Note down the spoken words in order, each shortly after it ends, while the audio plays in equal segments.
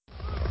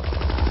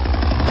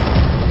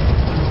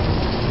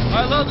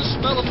love the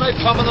smell of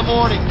napalm in the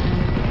morning.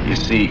 You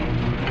see,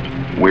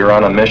 we're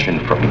on a mission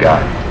from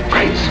God.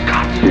 Great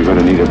Scott. You're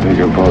gonna need a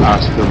bigger boat.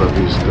 Hasta la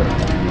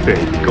vista,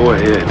 baby. Go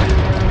ahead.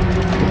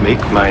 Make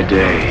my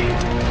day.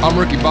 I'm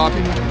Ricky Bobby.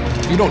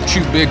 If you don't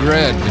chew Big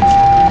Red,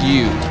 then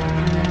you.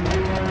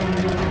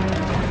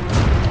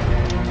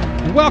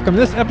 Welcome to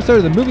this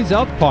episode of the Movie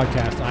Zealots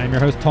Podcast. I am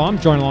your host, Tom,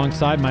 joined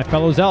alongside my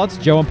fellow Zealots,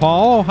 Joe and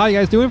Paul. How you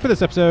guys doing for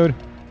this episode?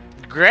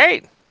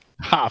 Great.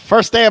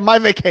 First day of my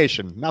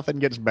vacation. Nothing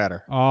gets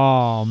better.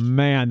 Oh,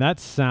 man, that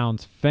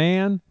sounds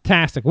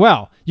fantastic.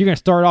 Well, you're going to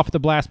start off with the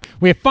blast.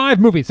 We have 5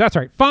 movies. That's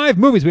right, 5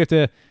 movies we have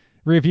to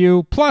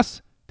review,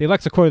 plus the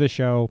Alexa quote of the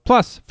show,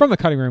 plus from the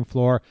cutting room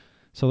floor.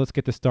 So let's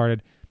get this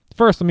started.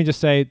 First, let me just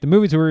say the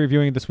movies we're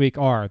reviewing this week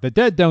are The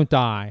Dead Don't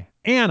Die,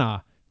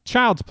 Anna,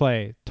 Child's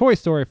Play, Toy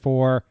Story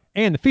 4,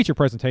 and the feature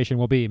presentation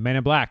will be Men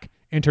in Black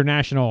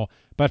International.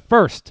 But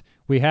first,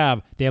 we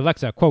have the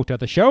Alexa quote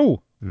of the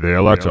show. The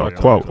Alexa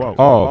quote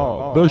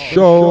of the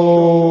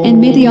show. And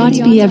may the odds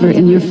be ever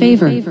in your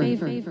favor.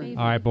 All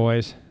right,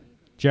 boys.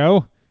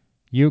 Joe,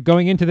 you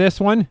going into this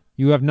one,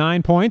 you have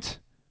 9 points.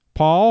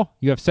 Paul,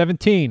 you have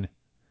 17.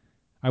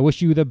 I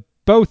wish you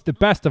both the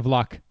best of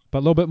luck, but a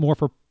little bit more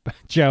for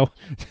Joe.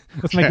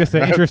 Let's make this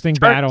an interesting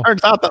battle.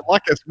 Turns out that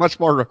luck is much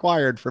more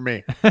required for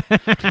me.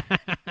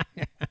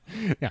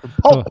 Yeah.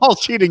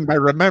 Paul's cheating by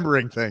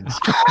remembering things.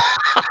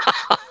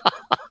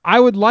 I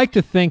would like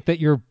to think that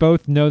you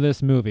both know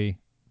this movie,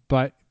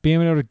 but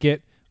being able to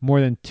get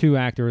more than 2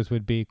 actors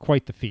would be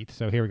quite the feat.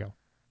 So here we go.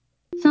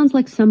 Sounds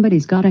like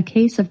somebody's got a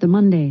case of the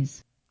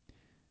Mondays.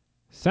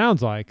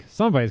 Sounds like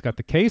somebody's got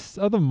the case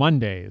of the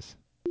Mondays.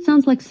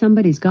 Sounds like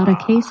somebody's got a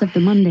case of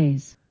the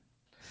Mondays.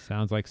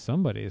 Sounds like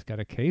somebody's got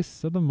a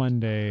case of the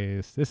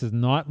Mondays. This is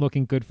not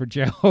looking good for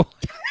Joe.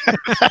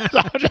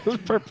 I'm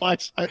just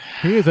perplexed.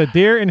 He is a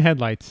deer in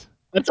headlights.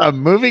 It's a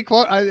movie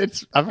quote.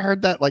 I've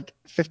heard that like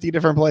 50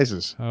 different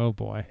places. Oh,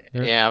 boy.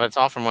 Yeah, but it's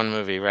all from one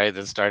movie, right?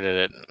 That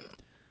started it.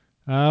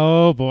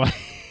 Oh, boy.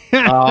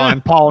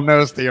 And Paul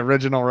knows the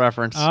original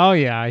reference. Oh,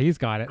 yeah, he's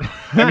got it.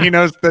 And he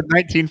knows the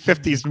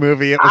 1950s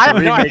movie. It was I a have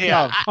no remake idea.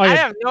 of. I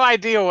have no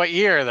idea what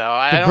year, though.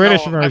 I don't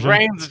British know. version. My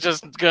brain's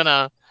just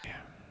gonna...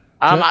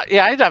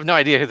 yeah, I have no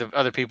idea who the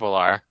other people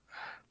are.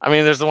 I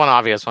mean, there's the one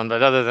obvious one,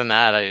 but other than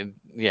that,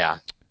 yeah.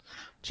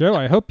 Joe,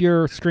 I hope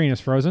your screen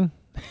is frozen.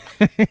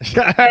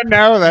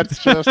 No,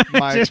 that's just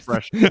my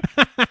expression.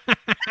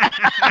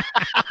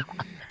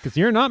 Because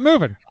you're not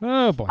moving.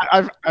 Oh, boy.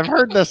 I've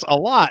heard this a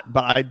lot,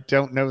 but I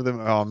don't know them.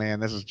 Oh, man,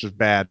 this is just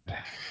bad.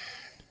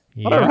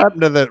 Yeah. Whatever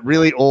happened to the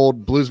really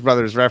old Blues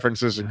Brothers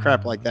references and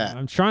crap like that?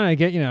 I'm trying to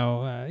get,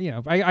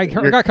 I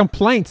got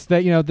complaints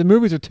that, the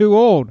movies are too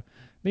old.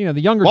 The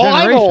younger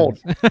generations. I'm old.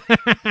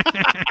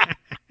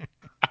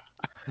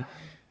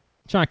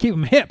 Trying to keep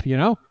them hip,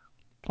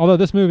 Although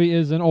this movie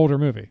is an older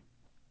movie.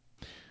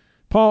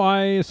 Paul,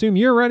 I assume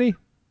you're ready?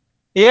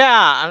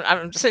 Yeah,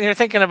 I'm sitting here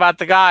thinking about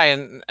the guy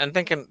and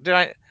thinking,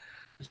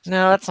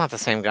 no, that's not the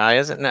same guy,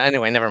 is it? No,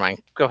 anyway, never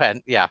mind. Go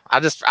ahead. Yeah,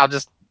 I'll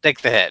just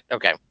take the hit.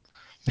 Okay.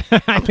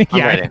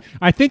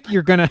 I think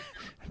you're gonna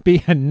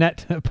be a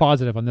net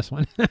positive on this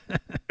one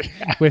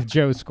with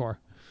Joe's score.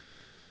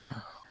 All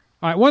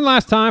right, one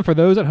last time for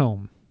those at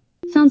home.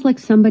 Sounds like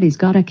somebody's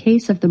got a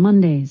case of the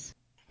Mondays.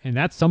 And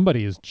that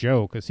somebody is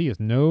Joe, because he has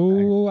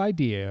no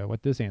idea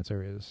what this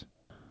answer is.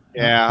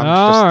 Yeah,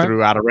 I just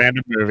threw out a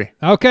random movie.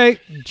 Okay,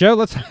 Joe,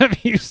 let's have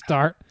you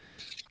start.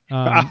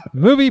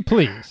 Movie,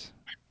 please.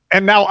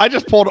 And now I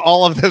just pulled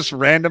all of this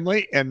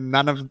randomly, and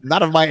none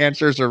of my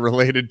answers are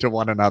related to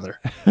one another.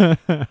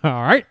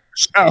 All right.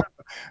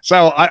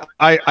 So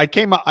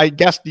I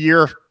guessed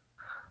year,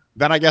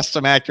 then I guessed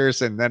some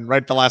actors, and then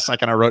right the last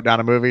second I wrote down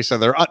a movie. So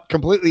they're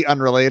completely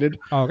unrelated.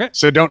 Okay.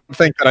 So don't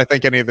think that I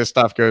think any of this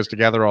stuff goes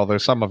together, although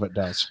some of it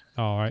does.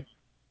 All right.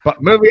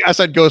 But movie, I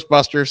said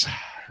Ghostbusters,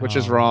 which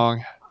is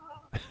wrong.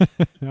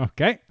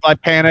 Okay. I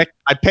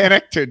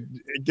panicked to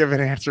give an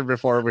answer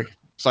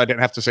so I didn't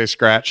have to say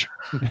Scratch.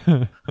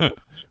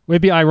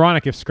 It'd be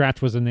ironic if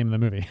Scratch was the name of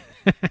the movie.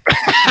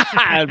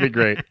 That'd be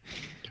great.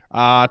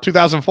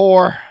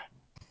 2004.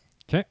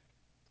 Okay.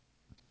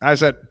 I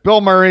said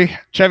Bill Murray,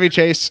 Chevy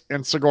Chase,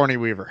 and Sigourney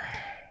Weaver.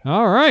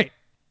 All right.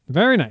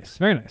 Very nice.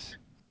 Very nice.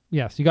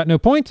 Yes, you got no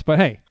points, but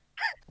hey,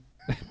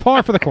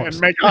 par for the course.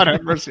 And may God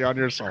have mercy on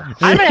your soul.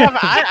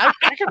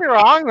 I could be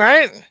wrong,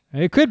 right?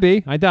 It could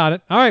be. I doubt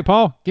it. All right,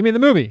 Paul, give me the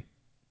movie.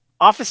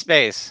 Office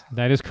Space.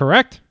 That is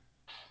correct.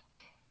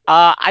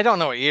 I don't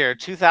know what year.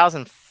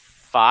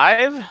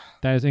 2005?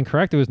 That is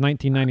incorrect. It was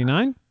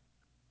 1999.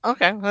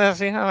 Okay, let's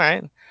see. All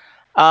right.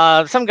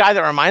 Some guy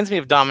that reminds me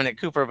of Dominic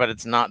Cooper, but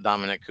it's not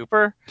Dominic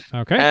Cooper.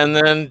 Okay. And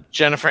then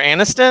Jennifer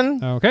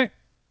Aniston. Okay.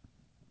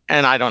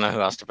 And I don't know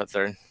who else to put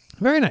third.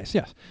 Very nice,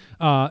 yes.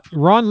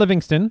 Ron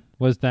Livingston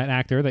was that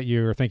actor that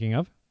you were thinking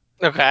of.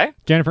 Okay.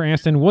 Jennifer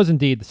Aniston was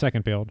indeed the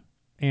second build.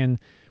 And,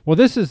 well,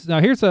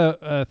 here's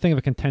a thing of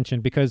a contention,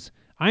 because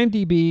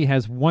IMDb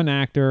has one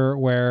actor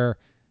where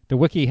the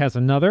wiki has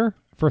another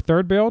for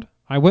third build.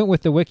 I went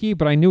with the wiki,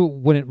 but I knew it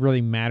wouldn't really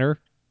matter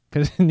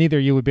because neither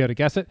of you would be able to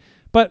guess it.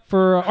 But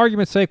for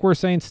argument's sake, we're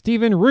saying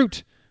Stephen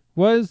Root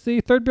was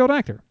the third billed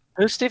actor.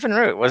 Who's Stephen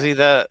Root? Was he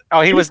the?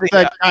 Oh, he was the.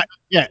 guy,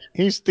 yeah,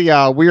 he's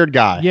the weird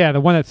guy. Yeah, the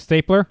one that's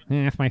stapler.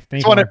 Yeah, that's my He's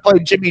stapler. the one that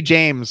played Jimmy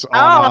James.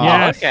 Oh,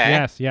 yes, okay.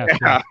 yes.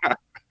 Yeah.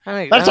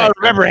 I That's how I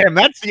remember him.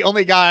 That's the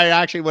only guy I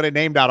actually would have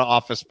named out of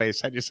Office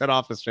Space. Had you said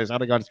Office Space,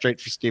 I'd have gone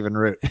straight for Stephen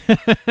Root.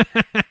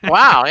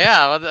 Wow.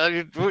 Yeah.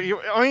 Well,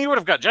 you would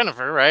have got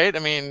Jennifer, right? I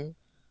mean.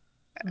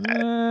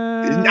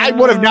 I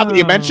would have, now that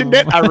you mentioned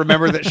it, I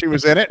remember that she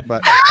was in it,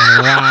 but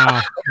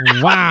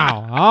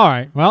wow. All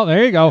right. Well,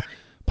 there you go.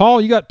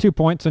 Paul, you got 2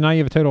 points, so now you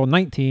have a total of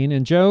 19.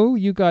 And Joe,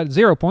 you got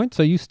 0 points,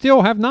 so you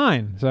still have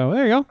 9. So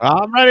there you go.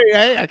 I'm ready.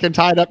 Hey, I can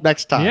tie it up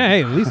next time. Yeah,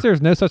 hey, at least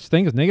there's no such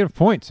thing as negative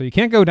points, so you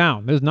can't go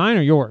down. Those 9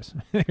 are yours.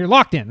 You're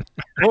locked in.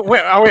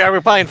 Wait, are we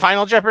playing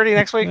Final Jeopardy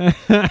next week?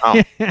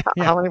 Oh, yeah.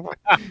 how many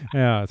points?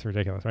 Yeah, that's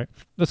ridiculous, right?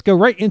 Let's go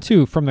right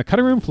into From the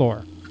Cutting Room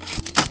Floor.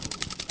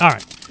 All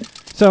right.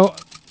 So,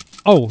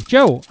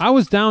 Joe, I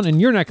was down in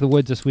your neck of the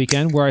woods this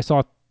weekend where I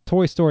saw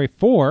Toy Story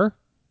 4.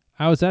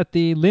 I was at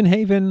the Lynn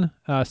Haven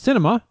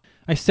Cinema.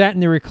 I sat in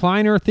the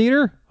recliner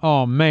theater.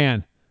 Oh,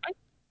 man.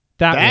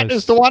 That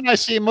is the one I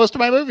see most of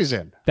my movies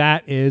in.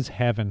 That is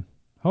heaven.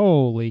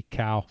 Holy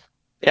cow.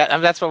 Yeah,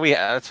 that's what we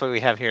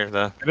have here.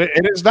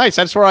 It is nice.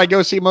 That's where I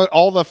go see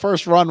all the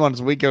first run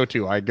ones we go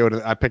to. I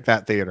pick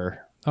that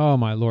theater. Oh,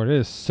 my Lord. It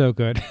is so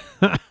good.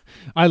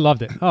 I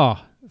loved it. Oh,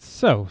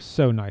 so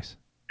nice.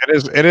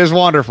 It is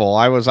wonderful.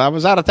 I was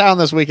out of town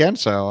this weekend,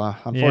 so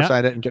unfortunately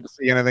I didn't get to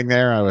see anything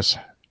there. I was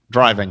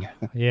driving.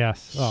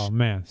 Yes. Oh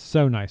man,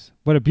 so nice.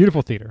 What a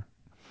beautiful theater.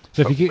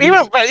 So if you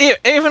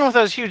even with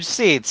those huge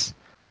seats,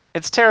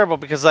 it's terrible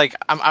because like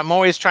I'm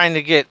always trying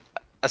to get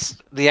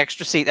the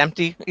extra seat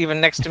empty,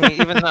 even next to me,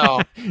 even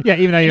though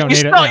even though you don't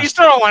need it. You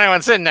still don't want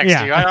anyone sitting next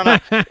to you. I don't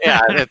know.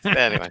 Yeah.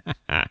 Anyway.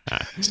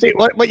 See,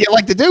 what you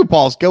like to do,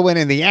 Paul, is go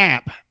in the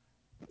app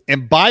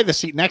and buy the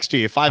seat next to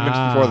you 5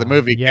 minutes before the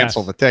movie. Yes.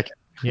 Cancel the ticket.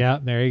 Yeah,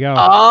 there you go.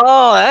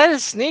 Oh, that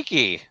is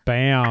sneaky.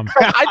 Bam.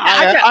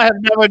 I have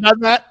never done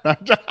that.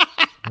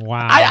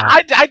 Wow.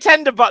 I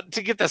tend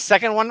to get the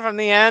second one from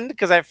the end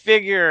because I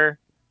figure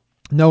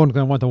no one's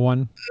going to want the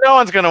one. No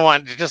one's going to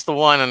want just the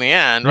one in the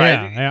end,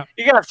 right? Yeah.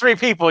 You got 3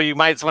 people you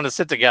might want to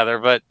sit together,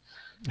 but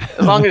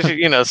as long as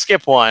you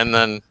skip one,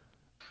 then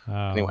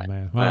anyway.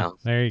 Man. Well,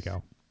 there you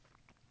go.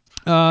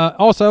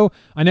 Also,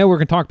 I know we're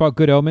going to talk about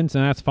Good Omens,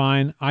 and that's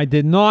fine. I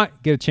did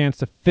not get a chance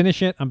to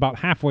finish it. I'm about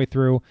halfway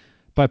through.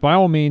 But by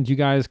all means, you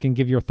guys can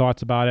give your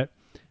thoughts about it.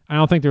 I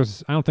don't think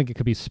it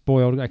could be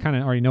spoiled. I kind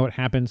of already know what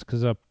happens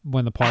because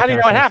when the podcast. How do you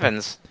know what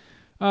happens?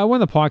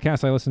 One of the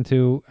podcasts I listened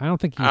to, I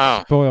don't think he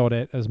spoiled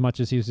it as much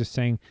as he was just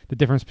saying the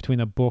difference between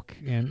the book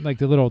and like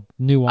the little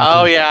nuances.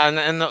 Oh yeah,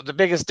 and the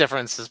biggest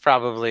difference is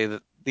probably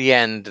the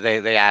end.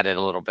 They added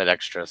a little bit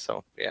extra.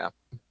 So yeah.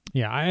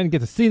 Yeah, I didn't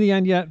get to see the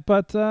end yet,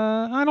 but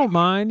I don't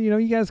mind.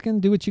 You guys can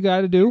do what you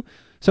got to do.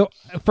 So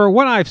for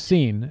what I've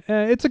seen,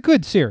 it's a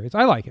good series.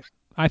 I like it.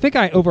 I think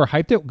I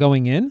overhyped it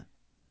going in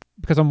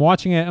because I'm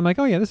watching it. I'm like,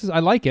 oh yeah, I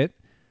like it,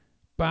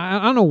 but I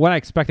don't know what I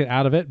expected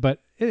out of it, but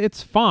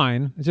it's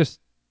fine. It's just,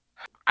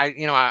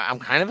 I'm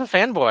kind of a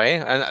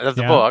fanboy of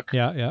the book.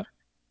 Yeah.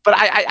 But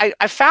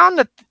I found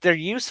that their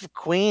use of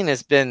Queen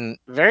has been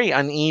very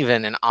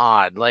uneven and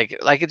odd. Like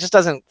it just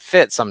doesn't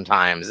fit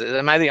sometimes.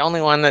 Am I the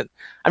only one that?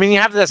 I mean, you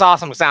have this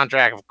awesome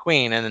soundtrack of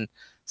Queen, and then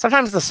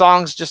sometimes the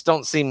songs just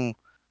don't seem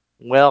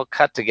well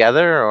cut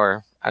together,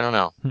 or I don't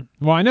know.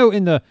 Well, I know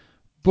in the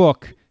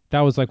book that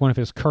was like one of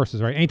his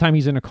curses, right? Anytime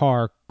he's in a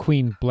car,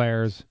 Queen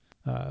blares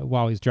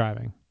while he's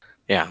driving.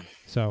 Yeah.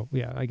 So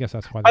yeah, I guess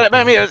that's why. But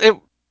I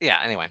mean,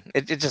 anyway,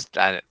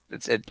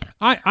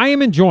 I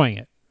am enjoying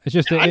it. It's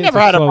just I never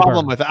had a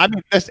problem with it. I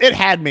mean, it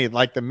had me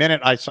like the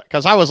minute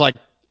because I was like,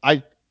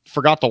 I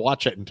forgot to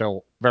watch it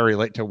until very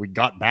late, till we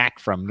got back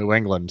from New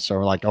England. So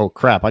we're like, oh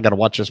crap, I got to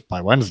watch this by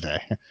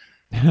Wednesday.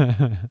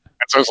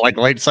 So it's like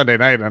late Sunday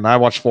night, and I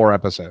watched 4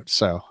 episodes.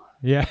 So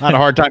yeah, I had a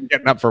hard time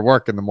getting up for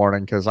work in the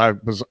morning because I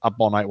was up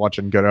all night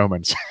watching Good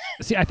Omens.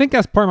 See, I think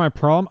that's part of my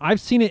problem.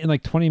 I've seen it in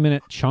like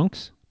 20-minute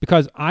chunks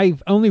because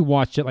I've only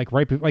watched it like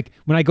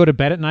when I go to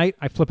bed at night,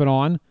 I flip it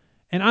on.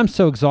 And I'm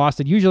so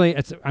exhausted. Usually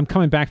I'm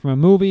coming back from a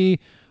movie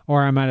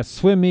or I'm at a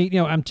swim meet.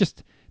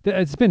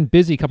 It's been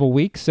busy a couple of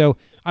weeks. So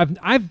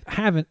I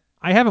haven't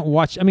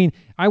watched,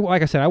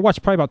 like I said, I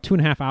watched probably about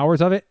 2.5 hours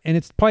of it. And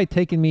it's probably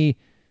taken me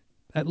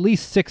at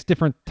least 6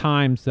 different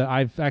times that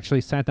I've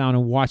actually sat down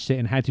and watched it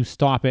and had to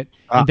stop it.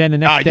 And then the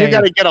next day. You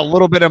got to get a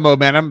little bit of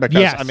momentum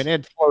because, yes.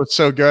 It flows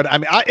so good.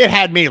 It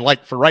had me like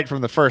right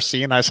from the first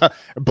scene. I saw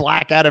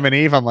Black Adam and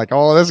Eve. I'm like,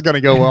 oh, this is going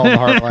to go well in the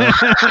Heartland.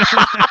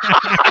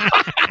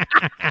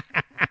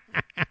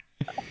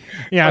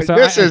 Yeah, like, so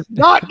this is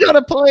not going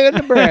to play in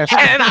Nebraska.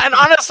 and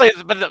honestly,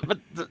 but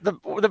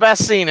the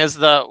best scene is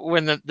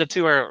when the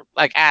two are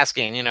like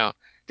asking,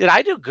 did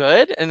I do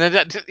good? And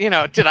then,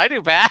 did I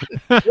do bad?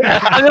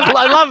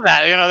 I love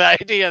that, the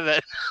idea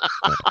that.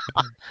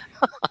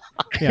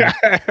 Yeah,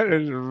 it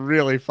is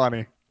really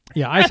funny.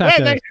 Yeah, I just have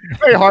to.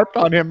 They harped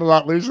on him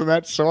about losing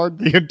that sword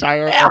the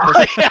entire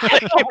episode. They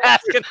keep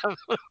asking him,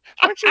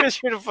 aren't you going to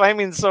shoot a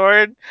flaming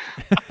sword?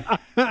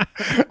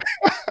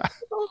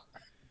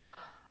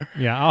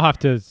 Yeah, I'll have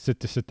to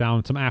sit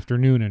down some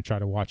afternoon and try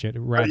to watch it.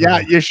 Yeah,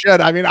 you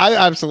should. I mean, I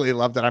absolutely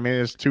loved it. I mean,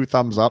 it's 2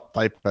 thumbs up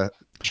type of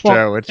show.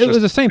 Well, It's it was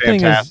just the same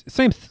fantastic.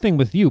 same thing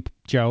with you,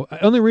 Joe.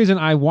 Only reason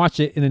I watched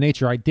it in the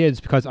nature I did is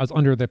because I was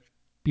under the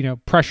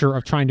pressure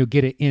of trying to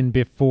get it in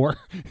before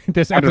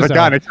this Under episode. the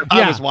gun.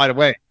 I was wide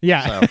awake.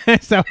 Yeah.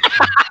 So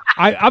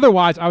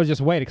otherwise I was just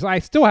waiting because I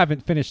still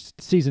haven't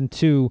finished season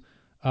 2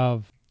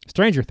 of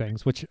Stranger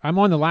Things, which I'm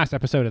on the last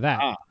episode of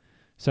that.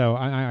 So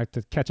I have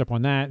to catch up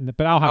on that.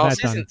 But I'll have that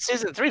done.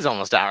 Season 3's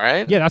almost out,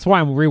 right? Yeah, that's why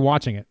I'm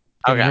rewatching it.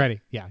 Getting Okay. ready.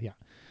 Yeah.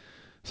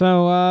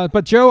 So,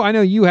 but Joe, I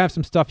know you have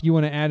some stuff you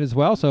want to add as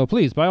well. So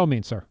please, by all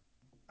means, sir.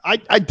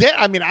 I did.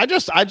 I mean, I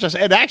just,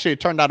 it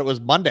turned out it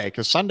was Monday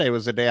because Sunday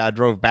was the day I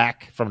drove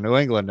back from New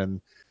England and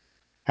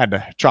had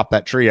to chop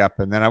that tree up.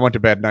 And then I went to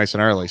bed nice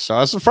and early. So it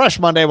was a fresh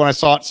Monday when I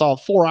saw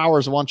 4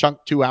 hours in one chunk,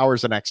 2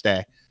 hours the next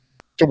day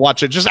to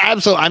watch it. Just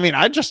absolutely. I mean,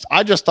 I just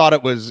thought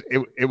it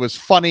was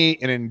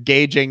funny and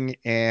engaging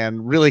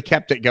and really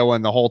kept it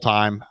going the whole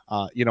time.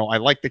 I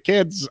like the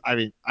kids. I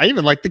mean, I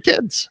even like the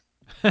kids.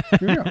 I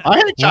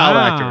hate child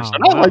actors,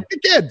 and I like the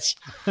kids.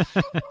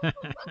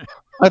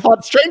 I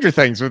thought Stranger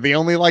Things were the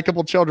only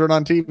likable children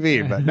on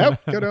TV, but nope,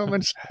 Good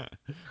Omens.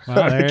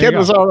 The kid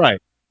was all right.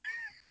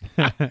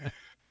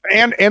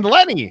 and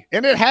Lenny,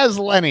 and it has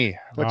Lenny.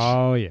 Which,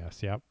 oh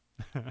yes, yep.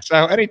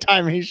 So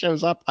anytime he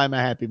shows up, I'm a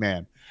happy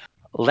man.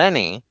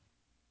 Lenny.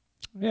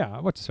 Yeah,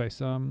 what's his face?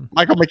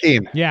 Michael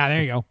McKean. Yeah,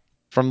 there you go.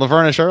 From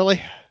Laverne and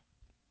Shirley.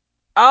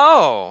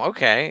 Oh,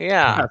 okay,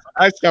 yeah.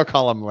 I still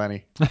call him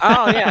Lenny.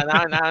 Oh, yeah.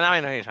 Now I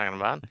know who you're talking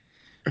about.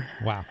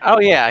 Wow. Oh,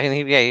 yeah.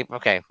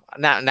 Okay.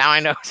 Now I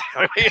know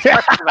exactly what you're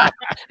talking about.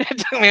 It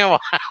took me a while.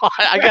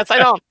 I guess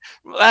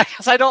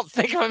I don't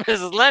think of him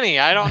as Lenny.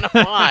 I don't know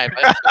why,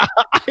 but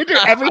I do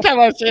every time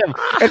I see him.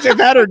 It's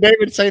that or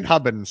David St.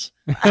 Hubbins.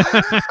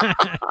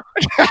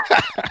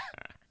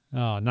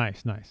 Oh,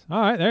 nice. All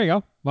right, there you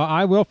go. Well,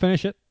 I will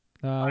finish it.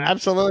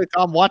 Absolutely,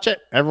 Tom. Watch it.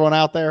 Everyone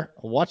out there,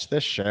 watch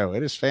this show.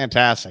 It is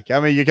fantastic. I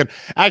mean, you can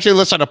actually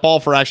listen to Paul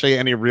for actually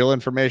any real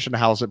information,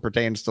 how it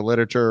pertains to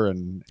literature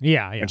and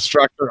and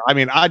structure. I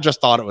mean, I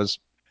just thought it was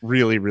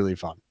really, really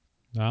fun.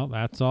 Well,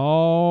 that's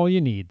all you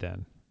need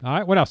then. All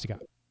right, what else you got?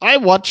 I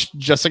watched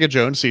Jessica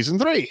Jones season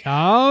 3.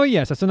 Oh,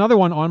 yes, that's another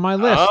one on my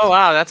list. Oh,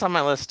 wow, that's on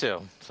my list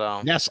too.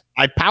 So yes,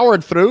 I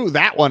powered through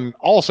that one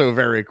also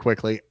very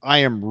quickly. I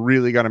am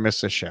really going to miss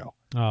this show.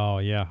 Oh,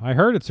 yeah. I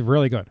heard it's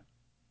really good.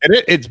 And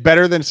it's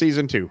better than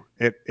season 2.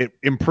 It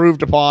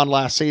improved upon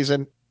last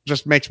season.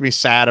 Just makes me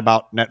sad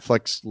about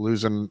Netflix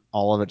losing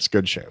all of its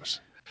good shows.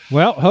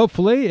 Well,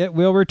 hopefully it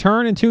will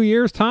return in 2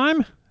 years'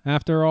 time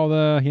after all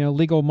the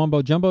legal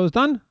mumbo jumbo is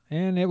done,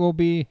 and it will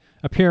be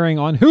appearing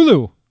on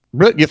Hulu.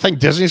 Really? You think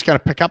Disney's going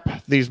to pick up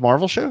these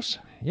Marvel shows?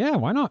 Yeah,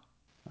 why not?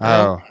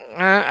 Oh,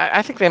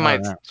 I think they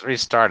might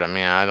restart them.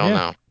 Yeah, I don't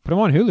know. Put them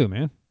on Hulu,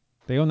 man.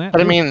 They own that. But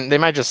too. I mean, they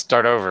might just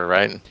start over,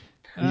 right?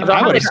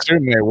 I would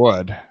assume they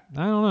would.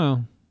 I don't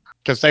know.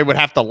 Because they would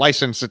have to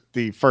license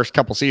the first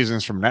couple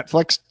seasons from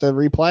Netflix to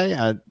replay.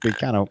 It'd be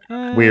kind of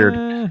weird.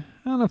 I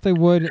don't know if they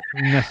would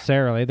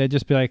necessarily. They'd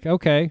just be like,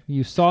 okay,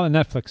 you saw the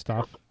Netflix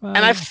stuff. And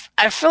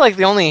I feel like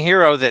the only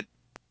hero that,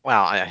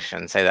 well, I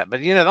shouldn't say that, but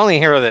the only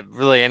hero that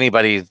really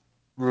anybody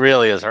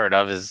really has heard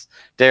of is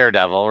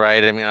Daredevil,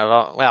 right? I mean,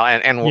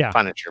 and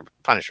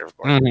Punisher, of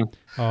course.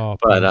 Mm-hmm. Oh,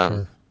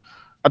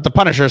 but the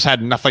Punishers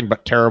had nothing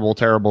but terrible,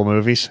 terrible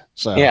movies.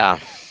 So yeah,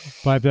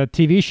 but the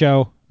TV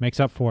show makes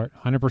up for it,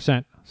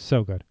 100%.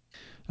 So good.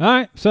 All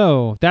right,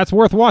 so that's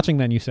worth watching.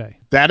 Then you say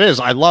that is.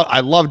 I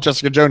love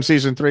Jessica Jones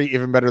season 3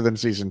 even better than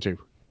season 2.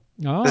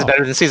 Oh, is it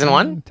better than season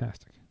 1?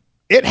 Fantastic.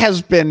 It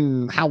has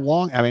been how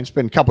long? I mean, it's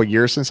been a couple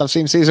years since I've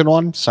seen season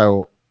 1.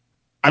 So,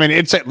 I mean,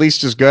 it's at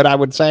least as good, I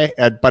would say,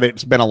 but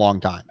it's been a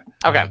long time.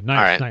 Okay,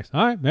 nice.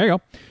 All right, there you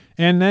go.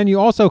 And then you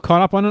also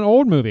caught up on an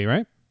old movie,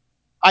 right?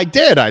 I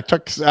did. I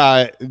took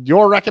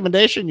your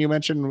recommendation. You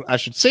mentioned I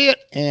should see it,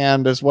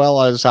 and as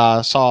well as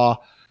saw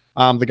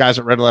the guys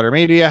at Red Letter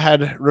Media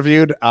had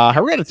reviewed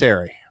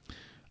Hereditary.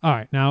 All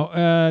right,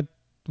 now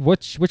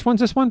which one's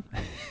this one?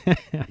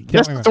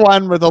 This is the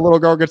one where the little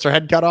girl gets her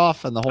head cut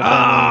off and the whole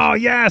family. Oh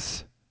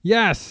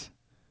yes,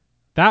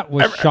 that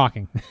was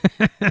shocking.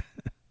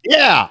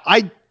 Yeah,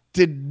 I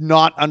did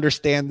not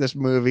understand this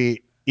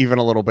movie even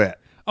a little bit.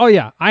 Oh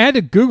yeah, I had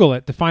to Google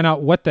it to find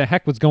out what the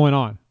heck was going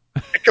on.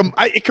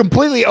 It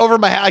completely over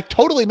my head. I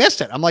totally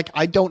missed it. I'm like,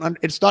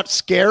 it's not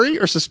scary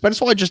or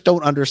suspenseful. I just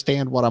don't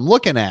understand what I'm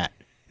looking at.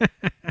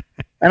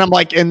 And I'm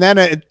like, and then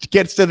it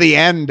gets to the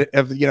end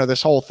of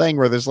this whole thing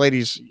where this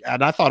lady's,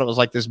 and I thought it was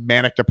like this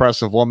manic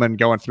depressive woman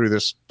going through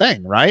this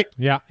thing, right?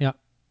 Yeah.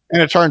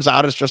 And it turns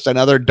out it's just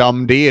another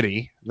dumb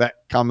deity that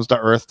comes to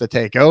Earth to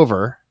take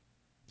over.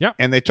 Yeah.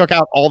 And they took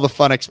out all the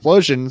fun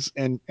explosions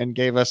and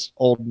gave us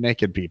old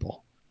naked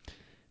people.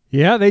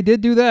 Yeah, they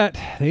did do that.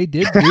 They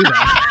did do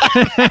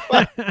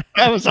that.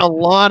 That was a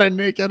lot of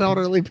naked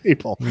elderly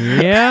people.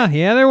 Yeah,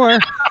 there were.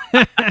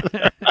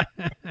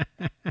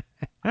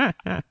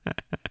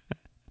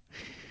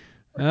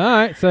 All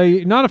right, so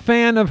you're not a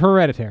fan of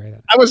Hereditary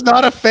then? I was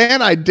not a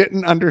fan. I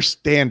didn't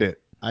understand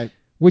it.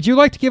 Would you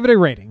like to give it a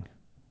rating?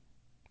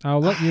 I'll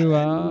let you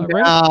rate it.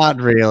 Not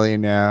really,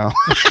 no.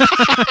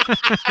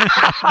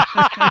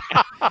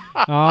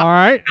 All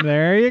right,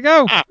 there you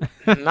go.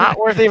 Not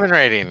worth even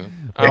rating.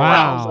 Oh,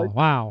 Wow,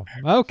 wow.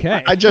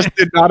 Okay. I just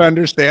did not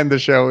understand the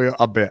show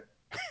a bit.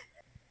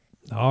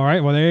 All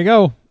right, well, there you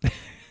go.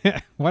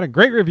 What a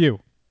great review.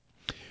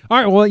 All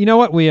right, well, you know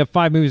what? We have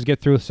 5 movies to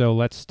get through, so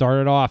let's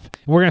start it off.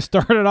 We're going to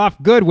start it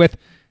off good with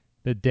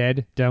The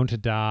Dead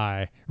Don't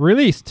Die.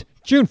 Released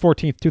June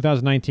 14th,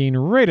 2019,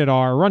 rated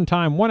R,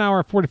 runtime 1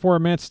 hour, 44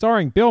 minutes,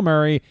 starring Bill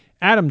Murray,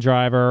 Adam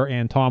Driver,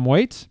 and Tom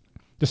Waits.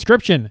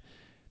 Description: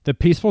 the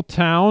peaceful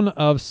town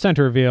of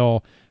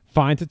Centerville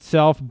finds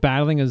itself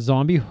battling a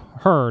zombie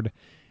herd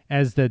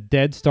as the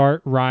dead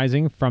start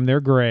rising from their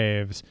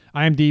graves.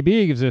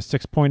 IMDb gives it a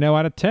 6.0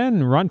 out of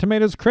 10. Rotten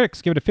Tomatoes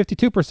critics give it a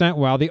 52%,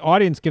 while the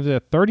audience gives it a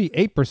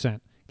 38%.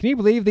 Can you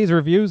believe these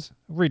reviews?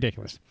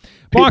 Ridiculous.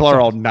 People are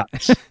all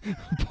nuts.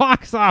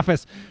 Box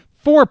office,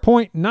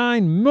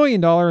 $4.9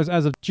 million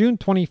as of June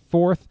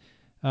 24th,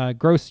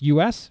 gross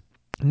U.S.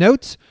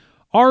 Notes: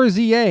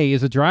 RZA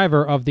is a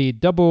driver of the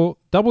WUPS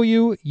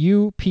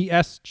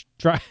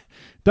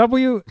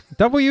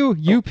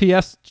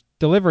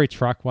delivery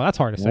truck. Well, that's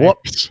hard to say.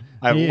 Whoops.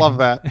 I love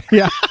that.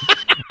 Yeah.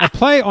 A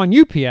play on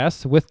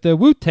UPS with the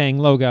Wu-Tang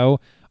logo.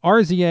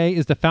 RZA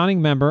is the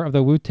founding member of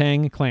the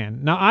Wu-Tang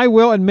Clan. Now, I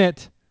will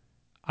admit,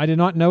 I did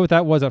not know what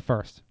that was at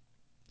first.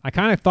 I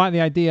kind of thought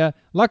the idea.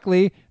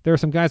 Luckily, there were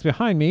some guys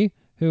behind me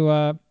who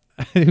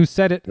who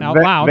said it out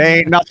loud. They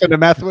ain't nothing to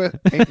mess with.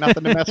 Ain't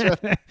nothing to mess with.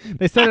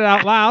 They said it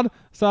out loud,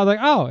 so I was like,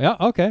 oh, yeah,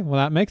 okay, well,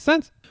 that makes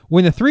sense.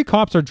 When the 3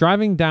 cops are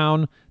driving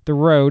down the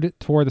road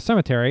toward the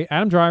cemetery,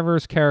 Adam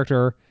Driver's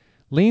character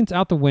leans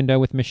out the window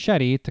with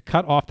machete to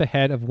cut off the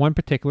head of one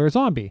particular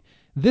zombie.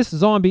 This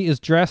zombie is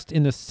dressed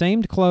in the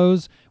same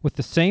clothes with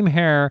the same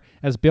hair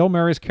as Bill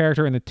Murray's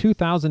character in the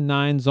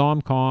 2009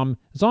 Zomcom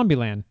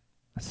Zombieland.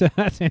 So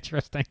that's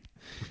interesting.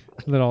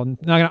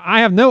 I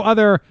have no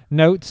other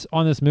notes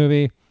on this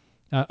movie,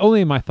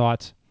 only my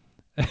thoughts.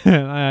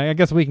 I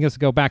guess we can just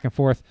go back and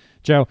forth.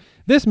 Joe,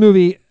 this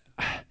movie,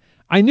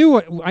 I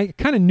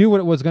kind of knew what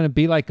it was going to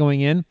be like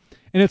going in.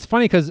 And it's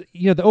funny because,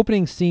 the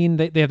opening scene,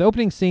 they have the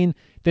opening scene,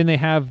 then they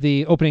have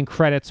the opening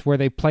credits where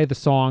they play the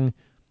song,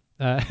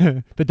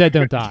 The Dead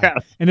Don't Die.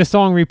 Yes. And the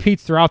song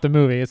repeats throughout the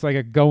movie. It's like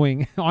a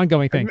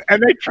ongoing thing.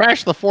 And they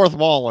trash the fourth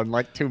wall in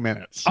like 2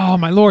 minutes. Oh,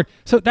 my Lord.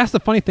 So that's the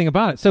funny thing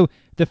about it. So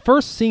the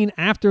first scene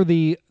after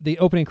the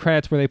opening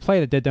credits where they play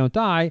The Dead Don't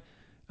Die,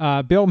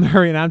 Bill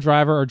Murray and Adam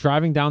Driver are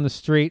driving down the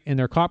street in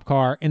their cop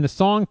car, and the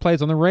song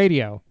plays on the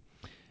radio.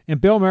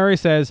 And Bill Murray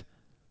says,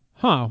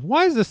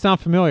 why does this sound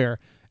familiar?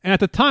 And at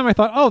the time, I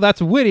thought, oh,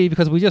 that's witty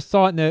because we just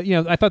saw it in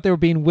the, I thought they were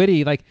being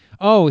witty. Like,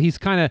 oh, he's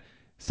kind of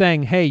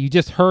saying, hey, you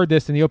just heard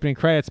this in the opening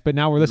credits, but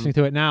now we're listening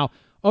to it now.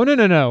 Oh,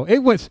 no.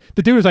 The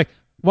dude was like,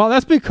 well,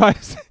 that's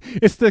because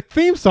it's the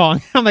theme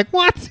song. I'm like,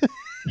 what?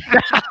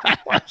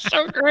 That's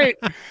so great.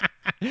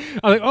 I'm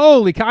like,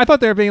 holy cow. I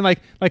thought they were being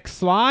like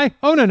sly.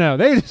 Oh, no.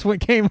 They just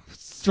came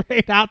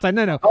straight outside.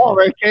 No. Oh,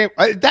 they came.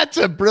 That's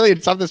a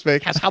brilliant song this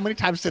movie. How many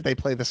times did they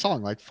play the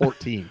song? Like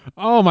 14.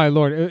 Oh my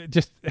Lord!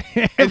 Just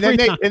and then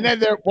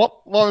there.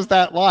 What was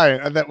that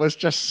line? That was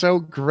just so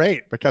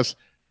great because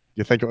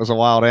you think it was a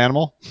wild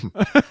animal,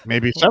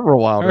 maybe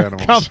several wild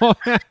animals.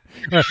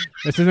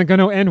 This isn't going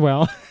to end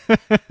well. I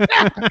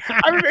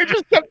mean, it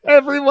just kept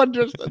everyone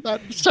just that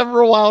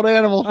several wild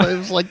animals. It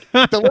was like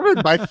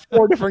delivered by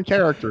 4 different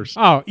characters.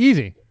 Oh,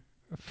 easy.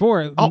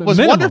 4. Oh, it was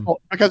minimum.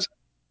 wonderful because.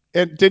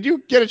 And did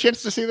you get a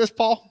chance to see this,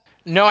 Paul?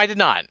 No, I did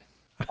not.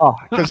 Oh,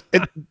 because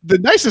the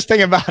nicest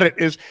thing about it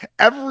is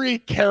every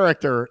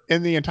character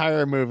in the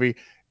entire movie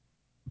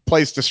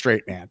plays the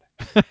straight man.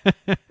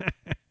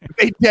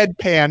 They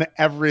deadpan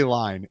every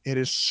line. It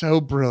is so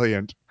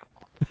brilliant.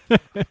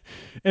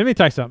 Let me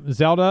tell you something.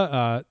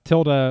 Zelda,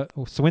 Tilda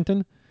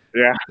Swinton.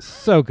 Yeah.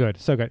 So good.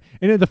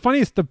 And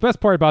the best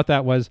part about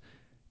that was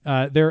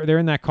they're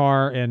in that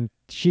car and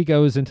she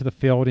goes into the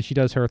field and she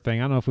does her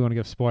thing. I don't know if we want to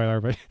give a spoiler,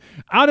 but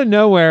out of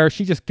nowhere,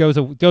 she just goes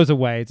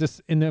away. It's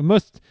just in the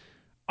most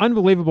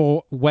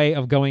unbelievable way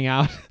of going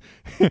out.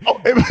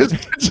 It was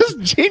just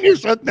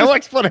genius with no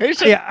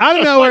explanation. Yeah, out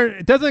of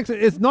nowhere.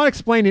 It's not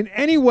explained in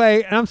any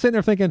way. And I'm sitting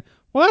there thinking,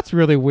 well, that's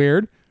really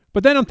weird.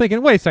 But then I'm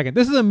thinking, wait a second.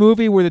 This is a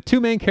movie where the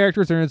 2 main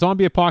characters are in a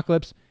zombie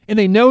apocalypse and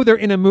they know they're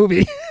in a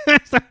movie.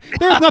 So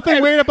there's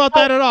nothing weird about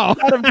that at all.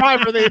 Adam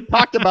Driver, they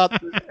talked about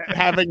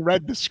having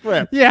read the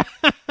script. Yeah.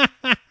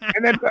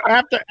 And then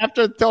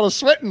after Tilda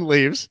Swinton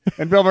leaves,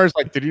 and Bill Murray's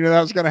like, "Did you know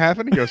that was going to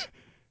happen?" He goes,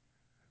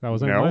 "That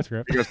wasn't in my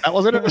script." He goes, "That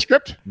wasn't in the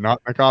script.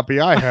 Not in the copy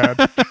I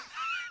had."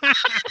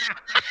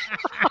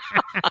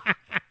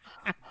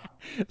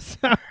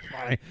 So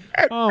funny.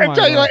 And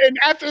tell you what, and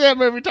after that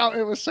movie, Tom,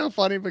 it was so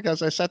funny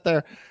because I sat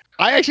there.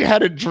 I actually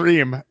had a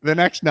dream the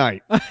next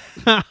night.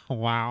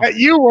 Wow. That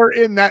you were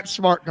in that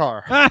smart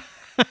car.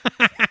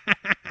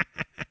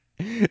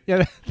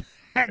 Yeah.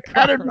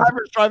 Adam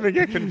Driver's driving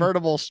a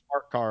convertible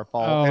smart car,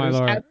 Paul. Oh, my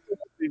Lord.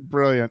 Absolutely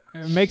brilliant.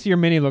 It makes your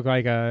Mini look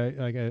like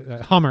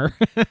a Hummer.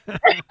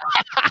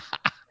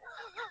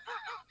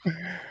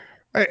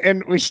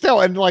 And we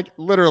still, and like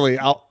literally,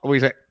 we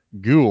say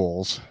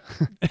ghouls.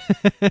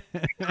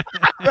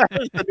 That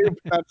was the new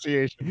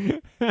pronunciation.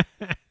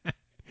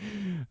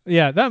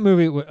 Yeah, that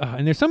movie,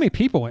 and there's so many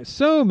people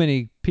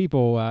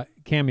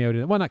cameoed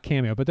in it. Well, not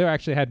cameo, but they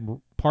actually had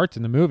parts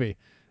in the movie.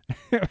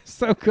 It was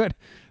so good,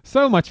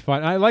 so much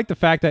fun. I like the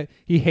fact that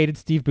he hated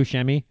Steve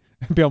Buscemi,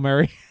 Bill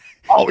Murray.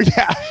 Oh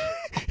yeah,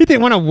 He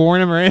didn't want to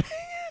warn him or anything.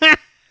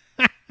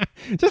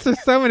 Just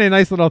there's so many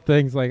nice little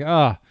things. Like,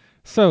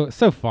 so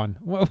fun.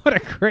 What a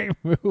great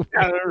movie.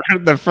 Yeah,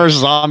 the first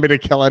zombie to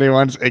kill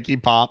anyone's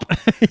Iggy Pop.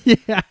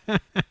 Yeah.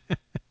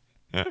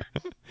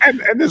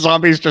 And the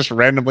zombies just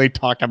randomly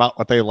talk about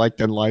what they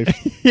liked in life.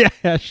 Yeah,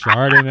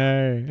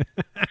 Chardonnay.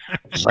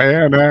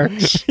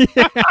 Xanax.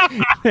 Yeah,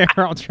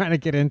 they're all trying to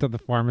get into the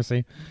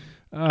pharmacy.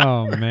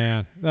 Oh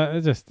man,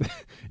 it's just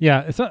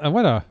yeah.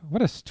 What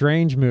a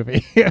strange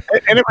movie.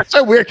 And it was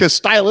so weird because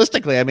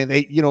stylistically, I mean,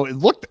 it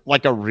looked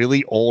like a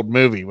really old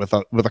movie with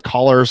the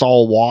colors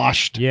all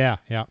washed. Yeah.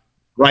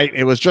 Right.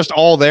 It was just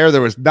all there.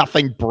 There was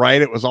nothing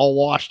bright. It was all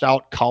washed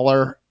out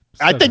color.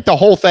 So I think the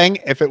whole thing,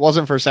 if it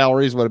wasn't for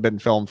salaries, would have been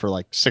filmed for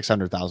like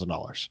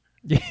 $600,000.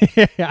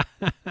 Yeah.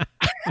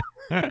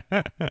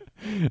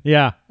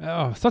 Yeah.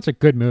 Oh, such a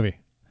good movie.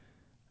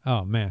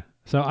 Oh man.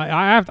 So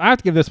I have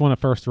to give this one a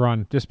first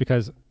run just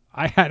because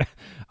I had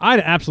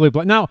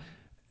absolutely now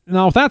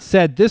with that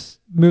said, this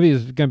movie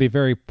is going to be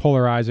very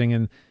polarizing,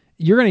 and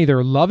you're going to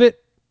either love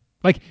it,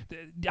 like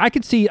I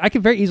could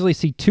very easily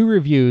see two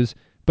reviews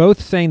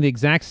both saying the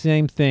exact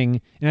same thing,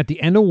 and at the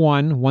end of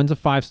one's a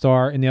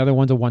 5-star and the other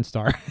one's a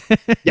 1-star.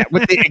 Yeah,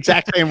 with the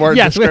exact same word.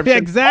 Yes, with the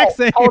exact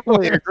same.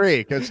 Totally agree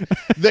because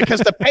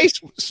the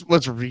pace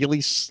was really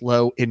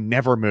slow. It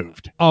never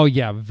moved. Oh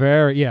yeah,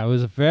 it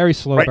was a very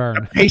slow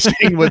burn.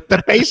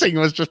 The pacing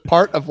was just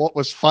part of what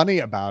was funny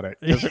about it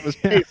because it was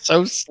paced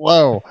so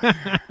slow.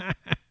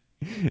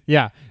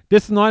 Yeah,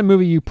 this is not a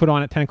movie you put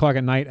on at 10 o'clock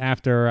at night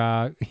after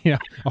a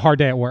hard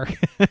day at work.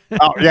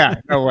 Oh yeah,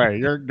 no way.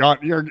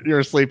 You're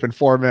asleep in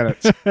 4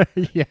 minutes.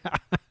 Yeah,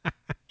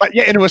 but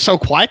yeah, and it was so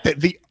quiet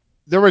that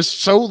there was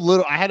so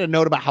little. I had a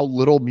note about how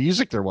little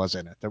music there was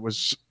in it. There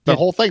was the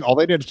whole thing. All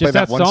they did is play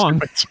that one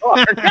song.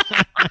 song.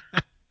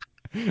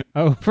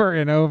 Over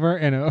and over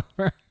and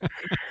over.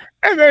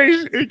 And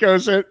then he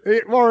goes in,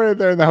 we're in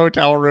there in the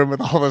hotel room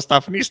with all this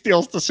stuff, and he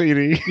steals the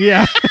CD.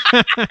 Yeah.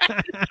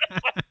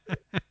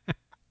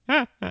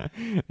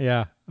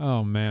 Yeah.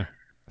 Oh man,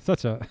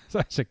 such a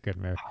good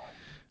movie.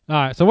 All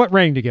right. So, what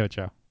rating do you give it,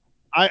 Joe?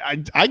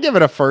 I give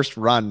it a first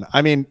run.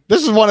 I mean,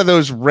 this is one of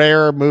those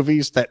rare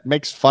movies that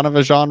makes fun of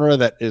a genre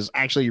that is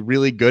actually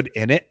really good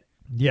in it.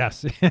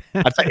 Yes.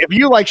 I'd say if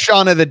you like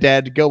Shaun of the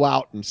Dead, go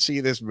out and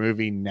see this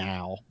movie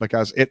now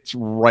because it's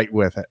right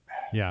with it.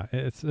 Yeah,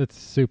 it's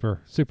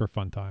super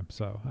fun time.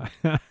 So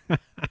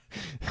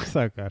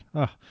so good.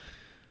 Oh,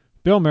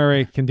 Bill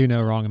Murray can do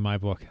no wrong in my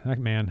book. That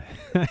man,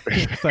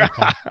 so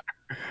fun.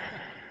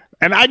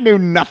 And I knew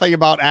nothing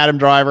about Adam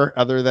Driver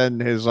other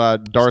than his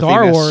Darth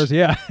Star Wars.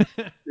 Yeah,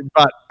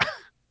 but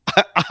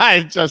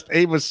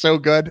he was so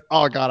good.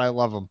 Oh God, I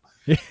love him.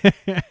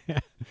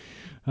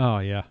 Oh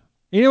yeah.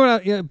 You know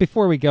what?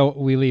 Before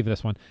we leave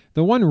this one.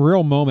 The one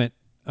real moment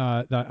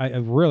that I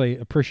really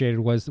appreciated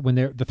was when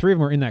the three of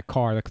them were in that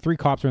car. The three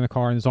cops are in the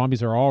car, and the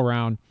zombies are all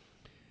around.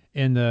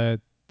 And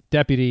the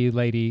deputy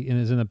lady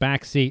is in the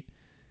back seat,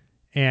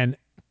 and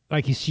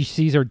like she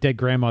sees her dead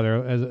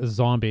grandmother as a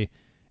zombie,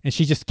 and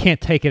she just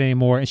can't take it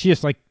anymore. And she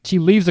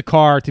leaves the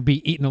car to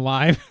be eaten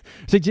alive.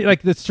 So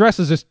like the stress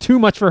is just too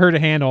much for her to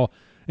handle.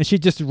 And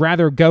she'd just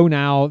rather go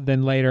now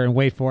than later and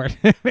wait for it.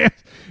 It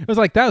was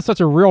like, that was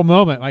such a real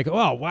moment. Like,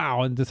 oh,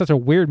 wow. And it's such a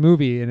weird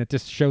movie. And it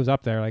just shows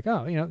up there like,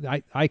 oh,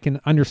 I can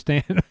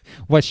understand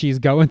what she's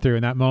going through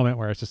in that moment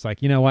where it's just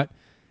like, you know what?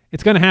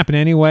 It's going to happen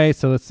anyway.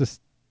 So let's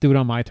just do it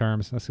on my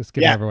terms. Let's just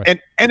get it over with.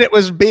 And it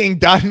was being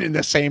done in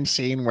the same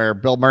scene where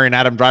Bill Murray and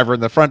Adam Driver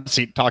in the front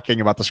seat talking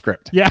about the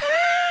script. Yeah.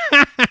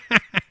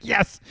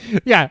 Yes.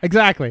 Yeah,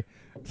 exactly.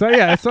 So,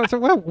 yeah, it's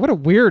what a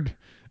weird...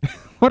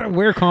 What a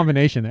weird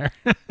combination there.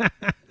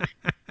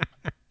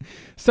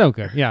 So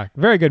good. Yeah,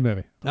 very good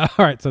movie. All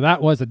right, so that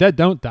was The Dead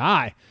Don't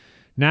Die.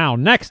 Now,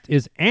 next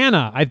is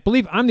Anna. I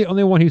believe I'm the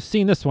only one who's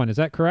seen this one. Is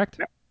that correct?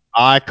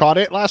 I caught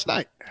it last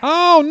night.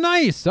 Oh,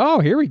 nice. Oh,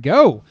 here we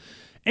go.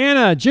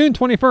 Anna, June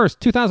 21st,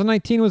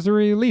 2019 was the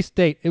release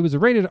date. It was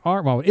rated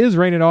R. Well, it is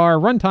rated R.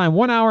 Runtime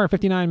 1 hour and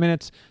 59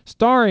 minutes.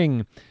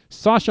 Starring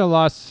Sasha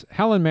Luss,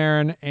 Helen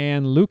Mirren,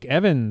 and Luke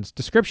Evans.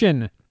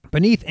 Description.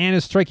 Beneath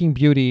Anna's striking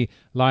beauty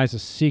lies a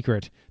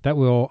secret that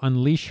will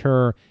unleash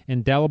her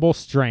indelible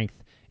strength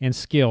and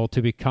skill to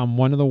become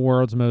one of the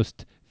world's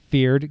most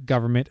feared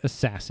government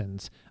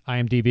assassins.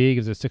 IMDb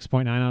gives it a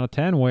 6.9 out of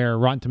 10, where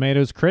Rotten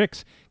Tomatoes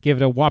critics give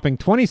it a whopping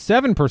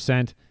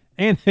 27%,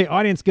 and the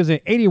audience gives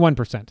it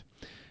 81%.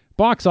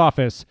 Box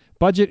office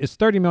budget is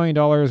 $30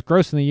 million.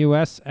 Gross in the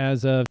U.S.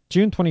 as of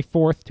June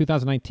 24th,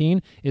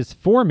 2019 is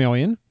 $4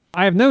 million.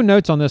 I have no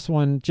notes on this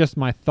one, just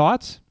my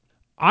thoughts.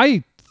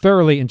 I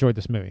thoroughly enjoyed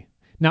this movie.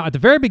 Now, at the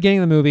very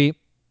beginning of the movie,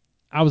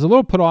 I was a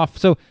little put off.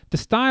 So the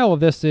style of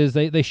this is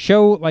they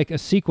show like a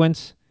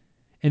sequence,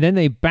 and then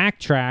they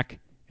backtrack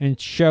and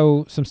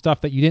show some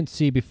stuff that you didn't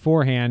see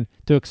beforehand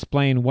to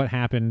explain what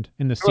happened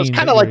in the It scene. was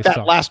kind of like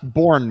that last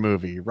Bourne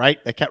movie,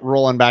 right? They kept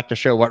rolling back to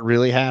show what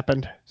really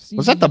happened.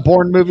 Was that the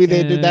Bourne movie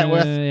they did that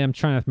with? I'm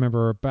trying to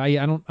remember, but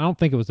I don't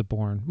think it was the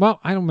Bourne. Well,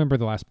 I don't remember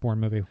the last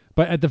Bourne movie.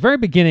 But at the very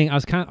beginning,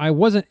 it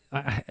was a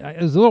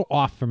little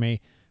off for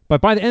me.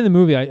 But by the end of the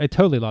movie, I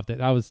totally loved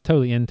it. I was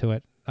totally into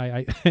it.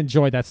 I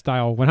enjoyed that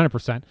style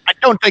 100%. I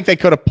don't think they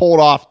could have pulled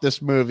off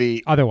this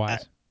movie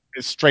Otherwise,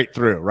 straight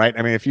through, right?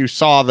 I mean, if you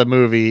saw the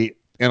movie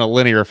in a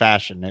linear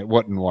fashion, it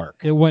wouldn't work.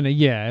 it wouldn't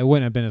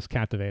have been as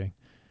captivating.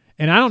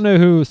 And I don't know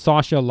who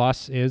Sasha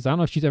Luss is. I don't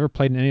know if she's ever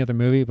played in any other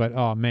movie, but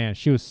oh man,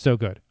 she was so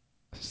good.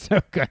 So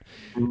good.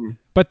 Mm-hmm.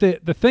 But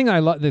the thing I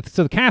love,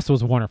 so the cast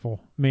was wonderful.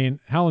 I mean,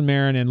 Helen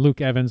Mirren and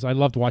Luke Evans, I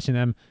loved watching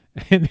them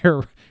in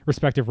their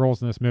respective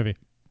roles in this movie.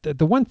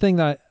 The one thing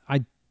that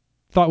I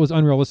thought was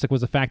unrealistic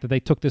was the fact that they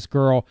took this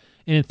girl,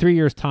 and in 3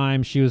 years'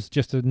 time, she was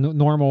just a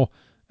normal,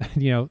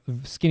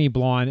 skinny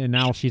blonde, and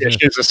now she's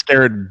a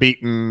scared,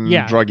 beaten,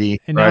 druggy,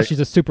 and now she's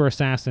a super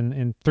assassin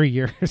in 3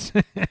 years.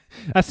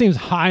 That seems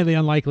highly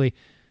unlikely.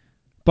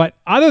 But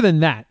other than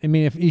that, I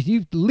mean, if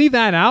you leave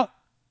that out,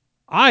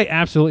 I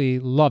absolutely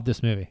love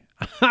this movie.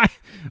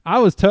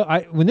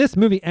 When this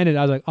movie ended,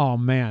 I was like, oh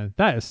man,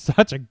 that is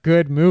such a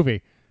good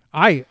movie.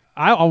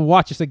 I'll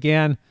watch this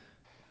again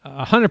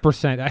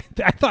 100%.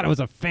 I thought it was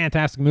a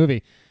fantastic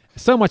movie.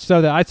 So much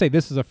so that I'd say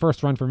this is a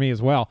first run for me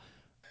as well.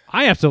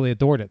 I absolutely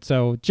adored it.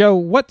 So, Joe,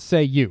 what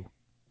say you?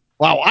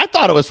 Wow, I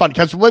thought it was fun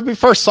because when we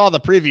first saw the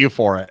preview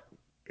for it,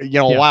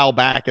 a while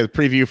back, a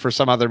preview for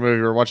some other movie,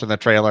 we were watching the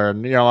trailer,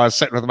 and I was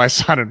sitting with my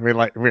son, and we're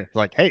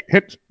like, hey,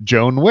 hit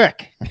Joan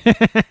Wick.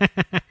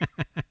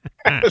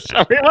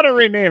 So we want to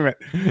rename it.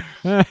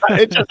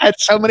 It just had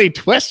so many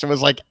twists. It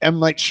was like M.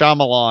 Night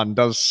Shyamalan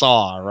does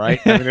Saw, right?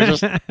 I mean, it's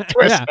just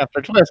twist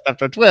after twist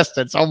after twist.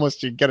 It's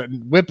almost you get a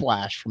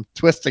whiplash from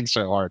twisting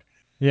so hard.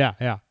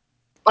 Yeah.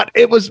 But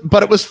it was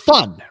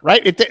fun,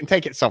 right? It didn't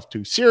take itself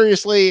too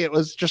seriously. It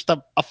was just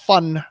a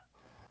fun,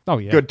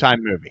 good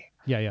time movie.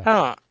 Yeah.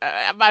 Oh,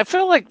 I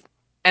feel like,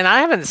 and I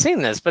haven't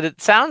seen this, but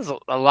it sounds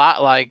a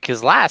lot like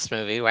his last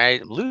movie,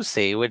 right?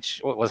 Lucy, which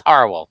was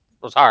horrible.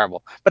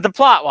 But the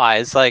plot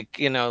wise, like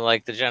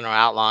the general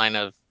outline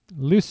of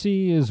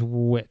Lucy is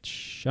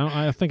which?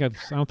 I don't think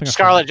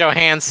Scarlett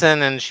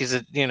Johansson, and she's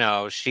a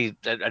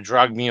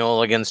drug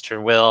mule against her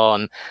will,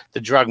 and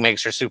the drug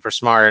makes her super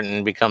smart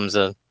and becomes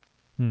a.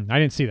 I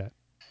didn't see that.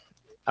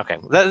 Okay,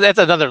 that's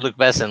another Luke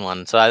Besson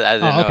one. So I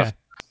didn't know. Okay.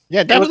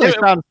 Yeah, definitely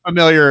sounds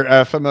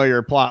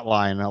familiar plot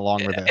line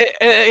along with it.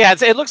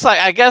 It looks like,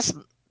 I guess,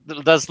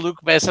 does Luke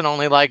Besson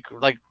only like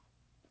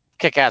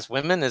kick-ass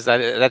women? Is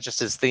that just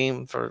his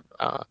theme for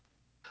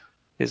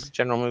his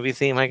general movie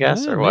theme, I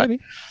guess, or what?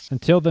 Maybe.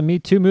 Until the Me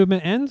Too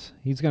movement ends,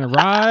 he's going to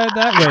ride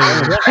that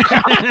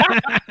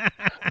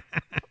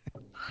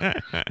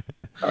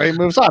wave. He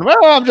moves on.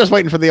 Well, I'm just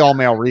waiting for the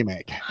all-male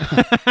remake.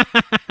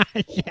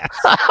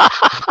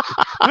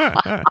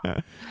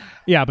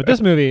 Yeah, but this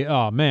movie,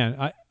 oh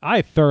man,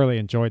 I thoroughly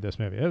enjoyed this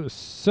movie. It was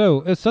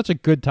such a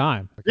good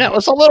time. Yeah, it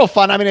was a little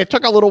fun. I mean, it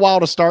took a little while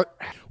to start.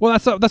 Well,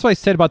 that's what I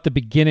said about the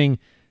beginning.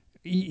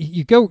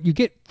 You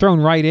get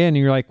thrown right in, and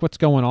you're like, what's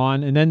going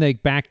on? And then they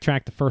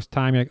backtrack the first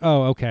time. You're like,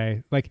 oh,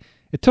 okay. Like,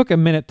 it took a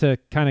minute to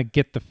kind of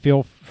get the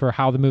feel for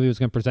how the movie was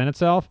going to present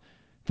itself.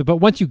 But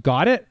once you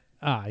got it,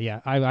 once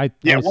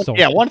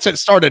it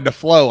started to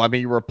flow, I mean,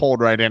 you were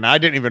pulled right in. I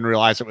didn't even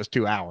realize it was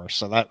 2 hours.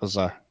 So that was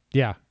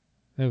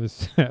it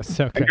was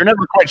so good. You're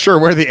never quite sure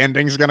where the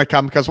ending's going to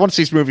come, because once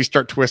these movies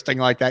start twisting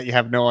like that, you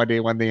have no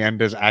idea when the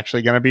end is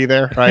actually going to be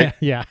there, right?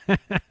 Yeah.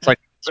 It's like,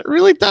 is it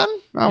really done?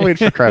 I'll wait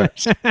for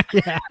credits.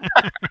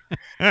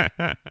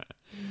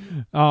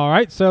 All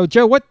right. So,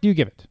 Joe, what do you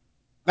give it?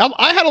 Now,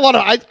 I had a lot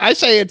of. I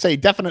say it's a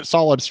definite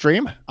solid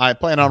stream. I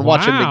plan on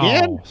watching it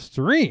again.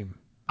 Stream.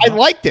 I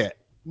liked it,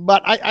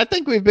 but I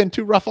think we've been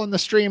too rough on the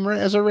stream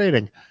as a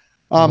rating.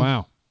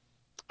 Wow.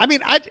 I mean,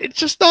 it's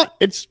just not.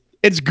 It's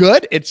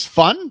good. It's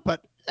fun,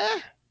 but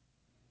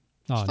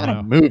it's not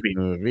a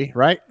movie,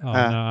 right?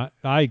 No,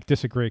 I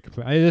disagree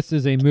completely. This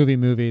is a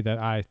movie that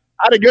I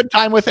had a good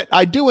time with it.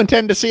 I do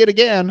intend to see it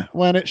again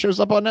when it shows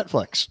up on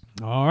Netflix.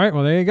 All right.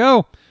 Well, there you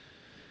go.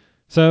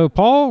 So,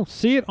 Paul,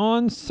 see it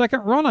on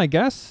second run, I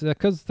guess,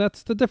 because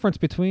that's the difference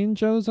between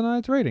Joe's and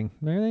I's rating.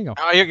 There you go.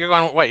 Oh, you're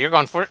going. What? You're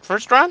going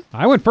first run?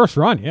 I went first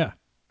run. Yeah.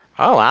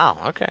 Oh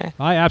wow. Okay.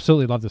 I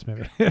absolutely love this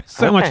movie.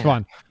 So much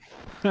fun.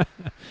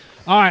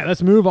 All right,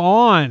 let's move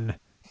on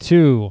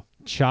to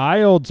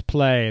Child's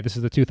Play. This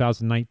is the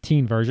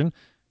 2019 version.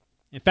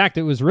 In fact,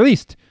 it was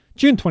released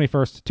June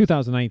 21st,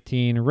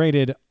 2019,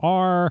 rated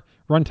R,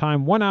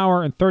 runtime 1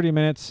 hour and 30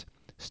 minutes,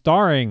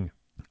 starring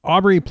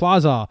Aubrey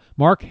Plaza,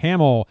 Mark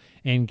Hamill,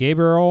 and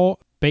Gabriel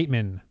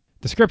Bateman.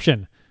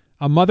 Description: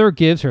 a mother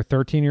gives her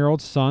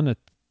 13-year-old son a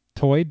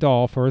toy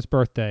doll for his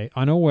birthday,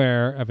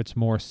 unaware of its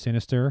more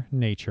sinister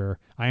nature.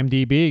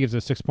 IMDb gives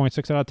it a 6.6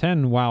 out of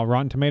 10, while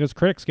Rotten Tomatoes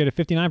critics give it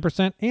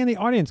 59%, and the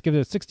audience gives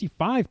it a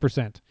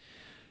 65%.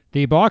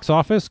 The box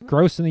office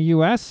gross in the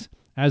U.S.,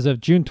 as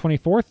of June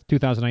 24th,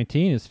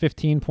 2019, is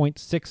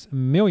 $15.6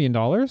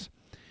 million.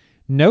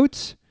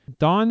 Notes,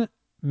 Don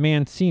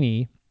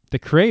Mancini, the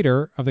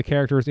creator of the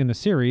characters in the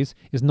series,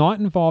 is not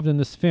involved in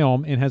this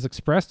film and has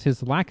expressed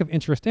his lack of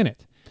interest in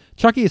it.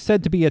 Chucky is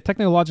said to be a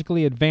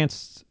technologically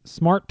advanced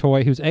smart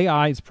toy whose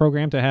AI is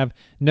programmed to have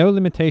no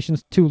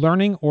limitations to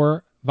learning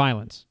or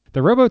violence. The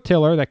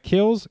robotiller that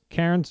kills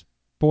Karen's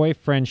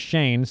boyfriend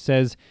Shane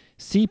says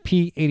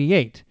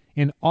CP-88,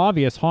 in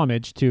obvious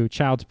homage to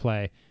Child's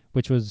Play,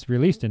 which was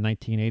released in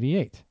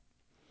 1988.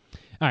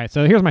 All right,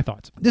 so here's my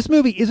thoughts. This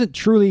movie isn't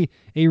truly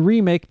a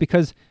remake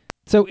because,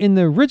 so in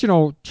the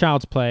original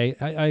Child's Play,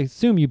 I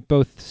assume you've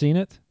both seen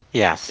it?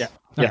 Yes. Yeah.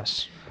 Okay.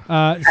 Yes.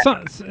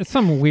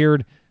 Some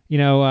weird,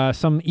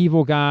 some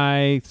evil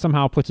guy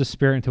somehow puts a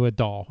spirit into a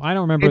doll. I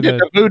don't remember He did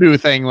the voodoo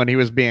thing when he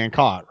was being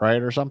caught,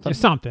 right, or something.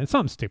 Something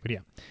stupid, yeah.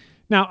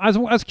 Now, I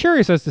was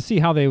curious as to see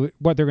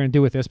what they're going to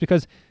do with this,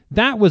 because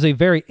that was a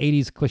very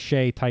 80s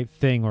cliche type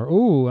thing,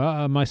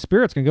 or my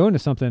spirit's going to go into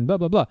something, blah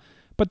blah blah.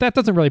 But that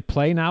doesn't really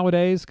play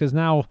nowadays, because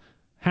now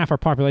half our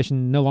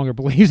population no longer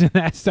believes in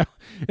that. So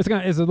it's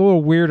a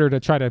little weirder to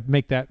try to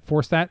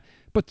force that.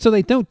 But so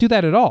they don't do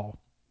that at all.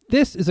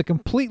 This is a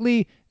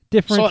completely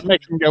different. So it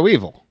makes him go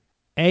evil.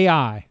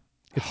 AI.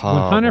 It's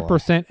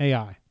 100%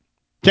 AI.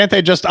 Can't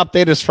they just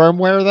update his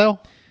firmware though?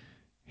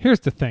 Here's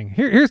the thing.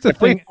 Here's the if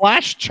thing. We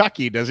flash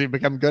Chucky, does he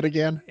become good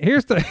again?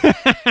 Here's the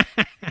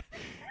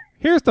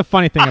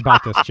funny thing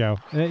about this, Joe.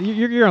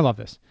 You're gonna love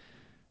this.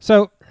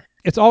 So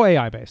it's all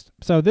AI based.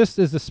 So this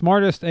is the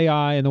smartest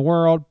AI in the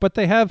world, but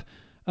they have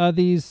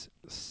these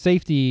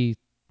safety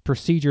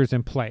procedures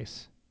in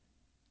place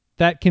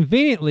that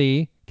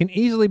conveniently can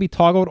easily be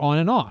toggled on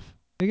and off.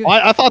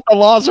 I thought the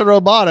laws of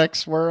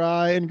robotics were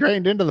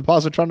ingrained into the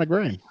positronic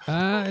brain.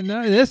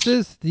 No,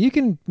 you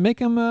can make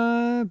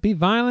them be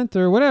violent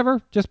or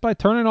whatever just by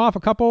turning off a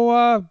couple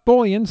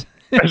booleans.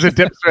 There's a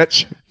dip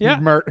switch.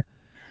 Yeah. Mert.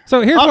 So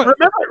here's what.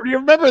 You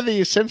remember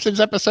the Simpsons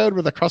episode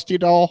with the Krusty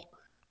doll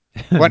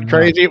went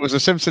crazy? It was a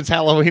Simpsons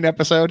Halloween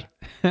episode.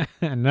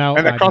 No.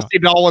 And the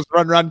Krusty doll was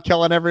run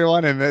killing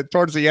everyone. And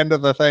towards the end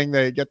of the thing,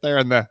 they get there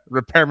and the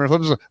repairman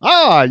flips.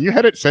 You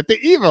had it set to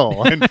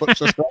evil. And flips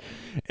the switch.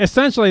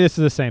 Essentially, this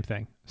is the same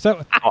thing.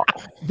 So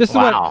this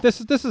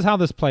is how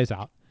this plays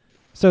out.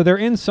 So they're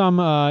in some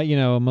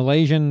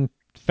Malaysian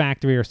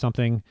factory or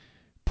something,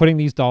 putting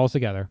these dolls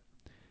together.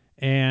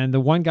 And the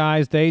one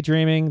guy's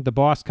daydreaming. The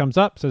boss comes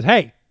up, says,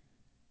 "Hey,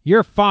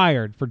 you're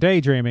fired for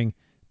daydreaming.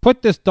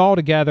 Put this doll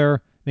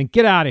together, then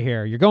get out of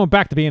here. You're going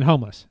back to being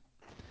homeless."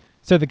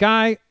 So the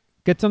guy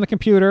gets on the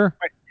computer.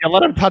 You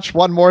let him touch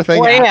one more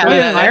thing.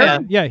 Yeah,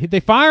 they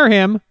fire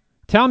him,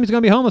 tell him he's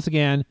going to be homeless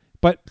again,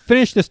 but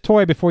finish this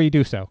toy before you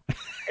do so.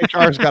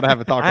 HR's got to have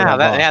a talk about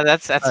that. Yeah,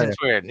 that seems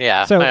weird.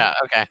 Yeah. So,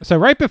 okay. So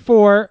right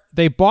before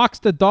they box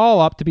the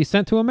doll up to be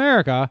sent to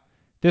America,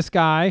 this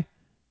guy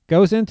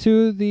goes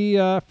into the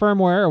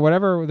firmware or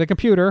whatever, the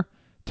computer,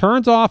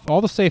 turns off all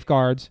the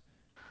safeguards,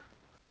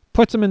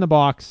 puts them in the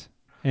box,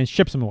 and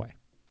ships them away.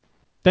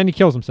 Then he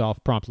kills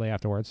himself promptly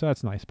afterwards, so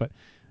that's nice. But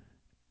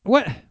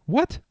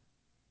what?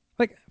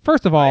 Like,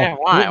 first of all,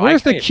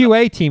 where's the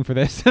QA team for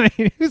this? I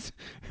mean,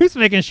 who's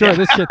making sure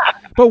this shit?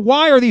 But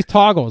why are these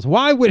toggles?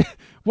 Why would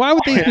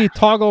these be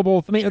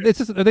toggleable? I mean,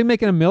 are they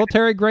making a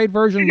military grade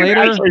version later?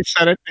 Actually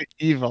set it to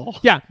evil.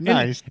 Yeah,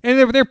 nice.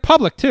 And they're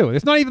public too.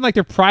 It's not even like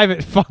they're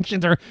private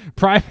functions or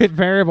private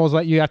variables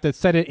that you have to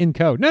set it in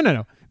code.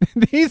 No.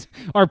 These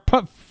are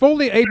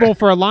fully able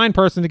for a line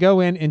person to go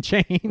in and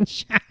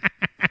change.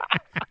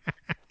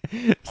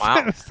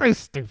 Wow, so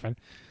stupid.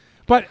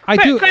 But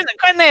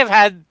couldn't they have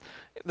had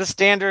the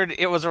standard?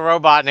 It was a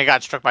robot and it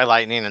got struck by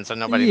lightning, and so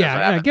nobody.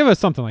 Yeah, give us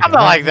something like that.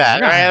 Something like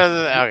that,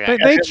 right? Okay.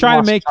 They try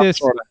to make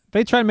this.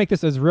 They try to make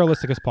this as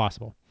realistic as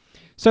possible.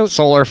 So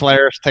solar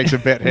flares takes a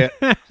bit hit.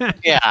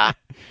 Yeah.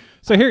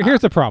 So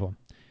here's the problem.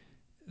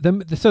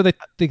 The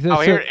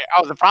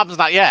problem's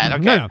not yet.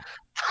 Okay. No.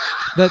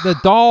 The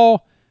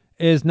doll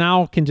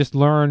can just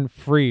learn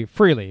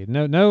freely.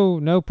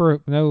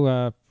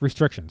 No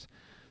restrictions.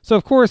 So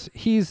of course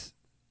he's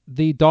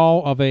the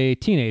doll of a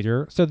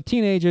teenager. So the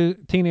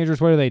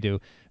teenagers, what do?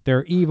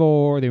 They're evil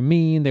or they're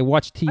mean. They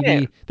watch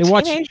TV.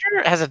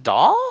 Teenager has a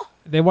doll?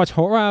 They watch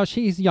horror. Well,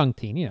 she's a young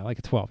teen, like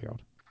a 12-year-old.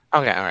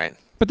 Okay, all right.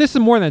 But this is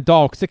more than a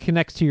doll because it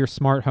connects to your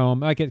smart home.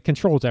 Like, it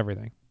controls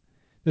everything.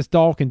 This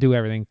doll can do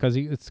everything because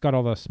it's got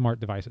all the smart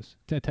devices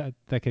that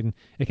it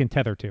can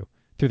tether to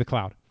through the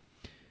cloud.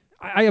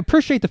 I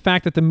appreciate the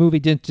fact that the movie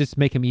didn't just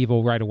make him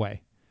evil right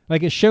away.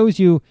 Like, it shows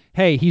you,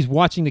 hey, he's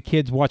watching the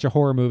kids watch a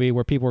horror movie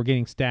where people are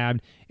getting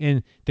stabbed,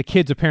 and the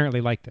kids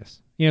apparently like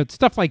this.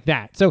 Stuff like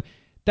that. So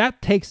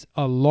that takes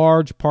a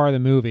large part of the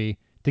movie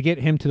to get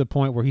him to the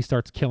point where he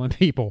starts killing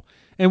people.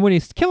 And when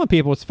he's killing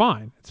people, it's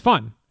fine. It's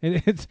fun.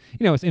 It's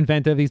it's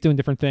inventive. He's doing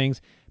different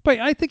things. But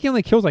I think he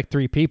only kills like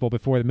 3 people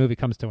before the movie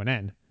comes to an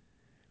end.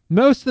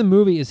 Most of the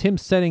movie is him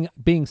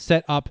being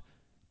set up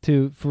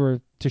to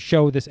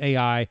show this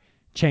AI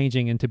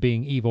changing into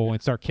being evil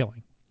and start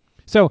killing.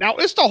 So now,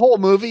 is the whole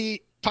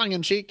movie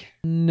tongue-in-cheek?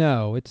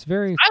 No, it's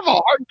very... I have a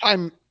hard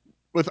time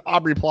with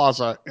Aubrey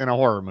Plaza in a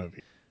horror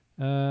movie.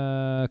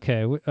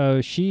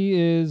 Okay. She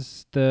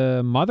is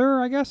the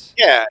mother, I guess.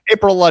 Yeah,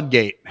 April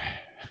Ludgate.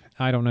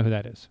 I don't know who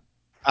that is.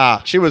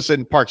 She was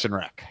in Parks and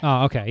Rec.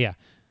 Oh, okay. Yeah.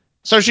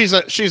 So she's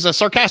a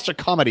sarcastic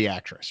comedy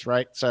actress,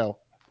 right? So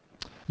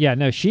Yeah.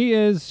 No, she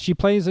is. She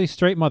plays a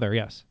straight mother.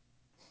 Yes.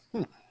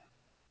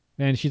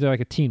 And she's like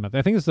a teen mother.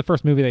 I think this is the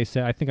first movie they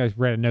said. I think I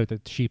read a note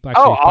that she actually.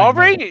 Oh, is playing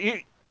Aubrey?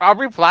 mother.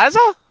 Aubrey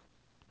Plaza?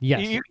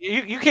 Yes.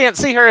 You can't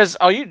see her as.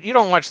 Oh, you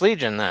don't watch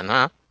Legion then,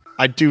 huh?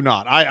 I do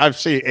not. I've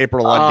seen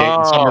April Ludgate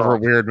in some of her Oh.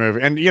 weird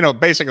movies, and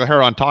basically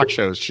her on talk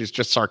shows. She's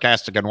just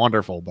sarcastic and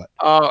wonderful. But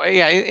Oh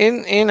yeah,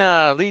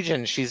 in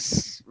Legion,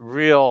 she's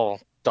real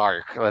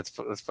dark. Let's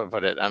put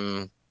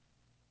it.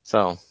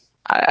 So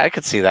I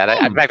could see that.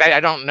 In fact, I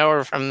don't know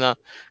her from the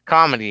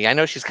comedy. I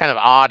know she's kind of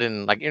odd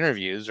in like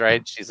interviews,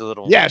 right? She's a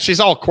little. yeah, she's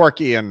all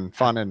quirky and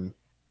fun and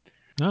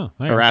Oh,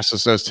 yeah.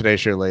 harasses those Today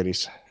Show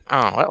ladies.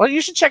 Oh well,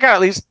 you should check out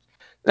at least.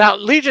 Now,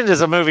 Legion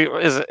is a movie,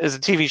 is a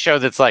TV show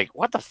that's like,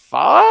 what the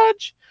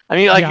fudge? I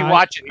mean, like Yeah, you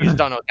watch it, you just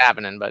don't know what's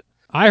happening. But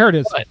I heard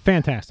it's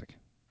fantastic.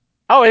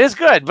 oh, it is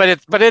good. But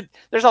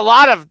there's a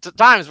lot of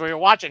times where you're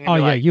watching. And Oh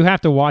you're yeah, like, you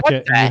have to watch what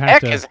it. the And you have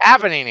heck to. is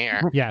happening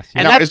here? Yes.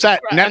 And Now, that's- is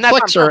that and that's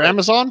Netflix on or purpose.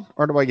 Amazon,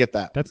 or do I get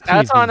that? That's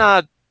on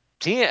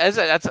TNT.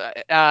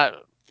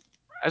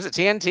 is it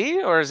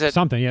TNT or is it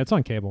Something. Yeah, it's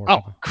on cable. Or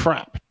Oh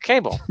crap!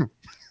 cable?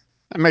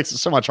 That makes it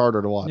so much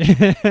harder to watch.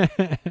 something.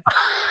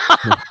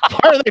 Why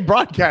are they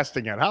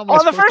broadcasting it? How am I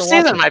Well, the supposed first to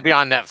watch season it? might be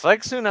on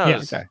Netflix. Who knows?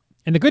 Yes. Okay.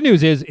 And the good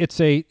news is it's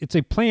a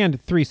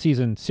planned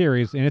 3-season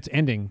series, and it's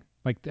ending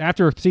like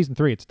after season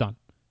 3. It's done.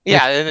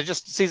 Yeah, and it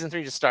just season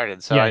 3 just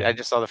started, so Yeah. I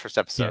just saw the first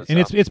episode.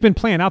 And so. it's been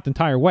planned out the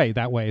entire way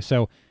that way,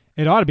 so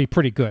it ought to be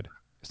pretty good.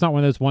 It's not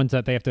one of those ones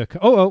that they have to.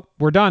 Oh,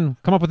 we're done.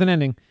 Come up with an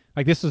ending.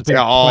 Like this has been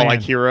Yeah, all planned.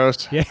 like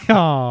heroes. Yeah.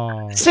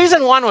 Oh.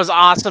 Season 1 was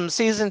awesome.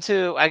 Season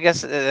 2, I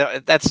guess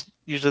that's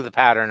usually the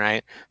pattern,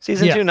 right?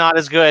 Season Yeah. 2 not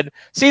as good.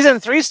 Season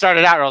 3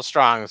 started out real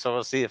strong, so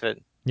we'll see if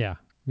it. Yeah.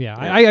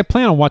 I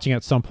plan on watching it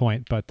at some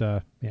point, but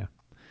yeah,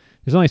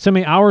 there's only so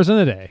many hours in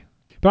a day.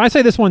 But I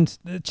say this one's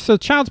so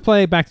Child's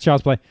Play. Back to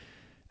Child's Play.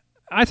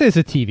 I say it's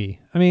a TV.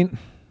 I mean,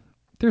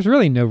 there's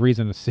really no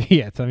reason to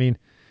see it. I mean,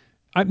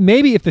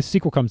 maybe if the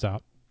sequel comes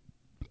out,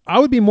 I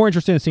would be more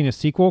interested in seeing a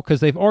sequel because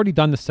they've already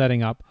done the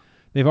setting up.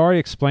 They've already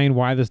explained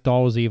why this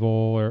doll is evil,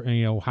 or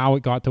how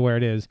it got to where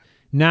it is.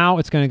 Now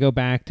it's going to go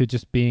back to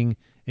just being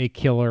a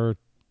killer,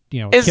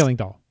 killing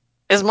doll.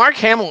 Is Mark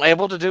Hamill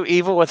able to do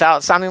evil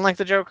without sounding like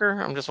the Joker?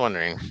 I'm just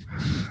wondering.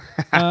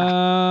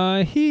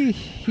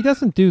 He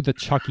doesn't do the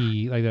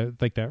Chucky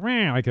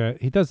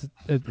he does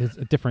a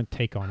different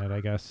take on it, I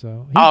guess.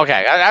 So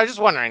Okay. I was just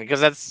wondering because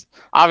that's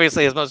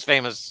obviously his most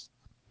famous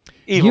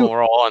evil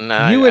role.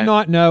 And you would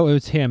not know it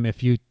was him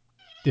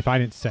if I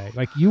didn't say.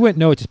 Like you wouldn't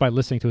know it just by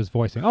listening to his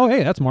voice. Saying, oh,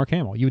 hey, that's Mark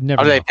Hamill. You would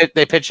never. Oh, know.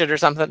 they pitch it or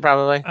something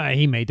probably.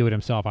 He may do it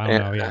himself. I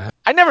don't know. Yeah.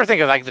 I never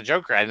think of like the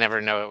Joker. I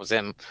never know it was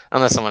him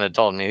unless someone had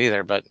told me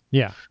either. But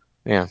Yeah.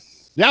 yeah.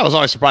 Yeah, I was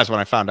always surprised when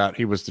I found out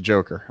he was the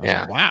Joker. I was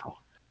Yeah. like, wow.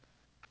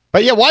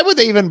 But yeah, why would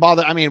they even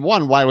bother? I mean,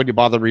 why would you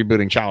bother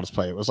rebooting Child's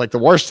Play? It was like the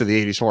worst of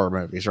the 80s horror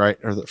movies, right?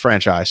 Or the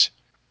franchise.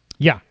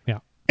 Yeah.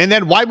 And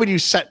then why would you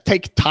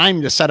take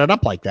time to set it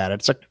up like that?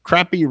 It's a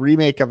crappy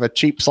remake of a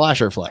cheap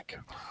slasher flick.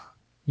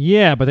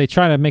 Yeah, but they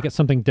try to make it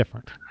something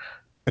different.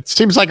 It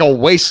seems like a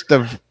waste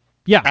of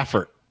Yeah.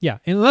 effort. Yeah.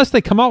 Unless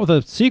they come out with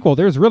a sequel,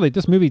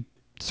 this movie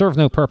serves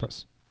no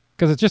purpose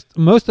because it's just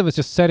most of it's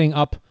just setting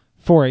up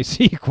for a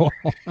sequel.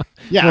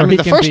 Yeah, where I he mean,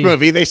 the can first be-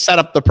 movie, they set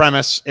up the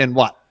premise in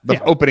what? The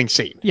Yeah. opening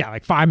scene. Yeah,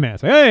 like 5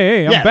 minutes.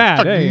 Hey, I'm Yeah, bad.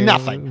 fuck Hey,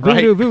 nothing,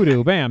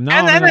 voodoo, bam. No, And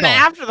I'm then an adult.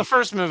 after the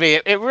first movie,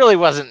 it really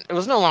wasn't. It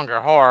was no longer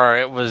horror.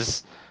 It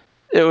was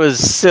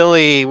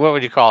silly. What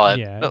would you call it?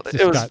 Yeah, it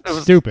just got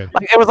stupid.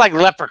 It was like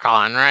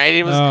Leprechaun, right?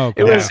 It was. Oh,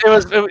 it was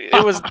supposed to be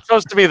It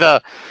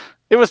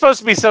was supposed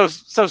to be so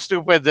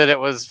stupid that it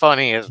was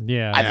funny.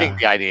 Yeah. I think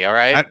the idea,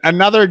 right?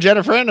 Another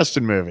Jennifer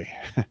Aniston movie.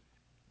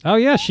 Oh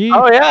yeah, she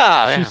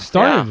yeah.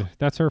 started.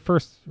 That's her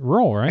first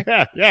role, right?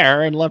 Yeah,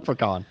 her in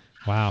Leprechaun.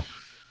 Wow.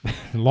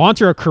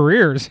 Launcher of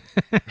careers.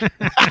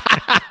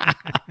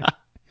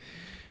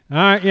 All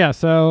right, yeah.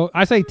 So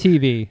I say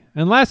TV,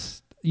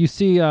 unless you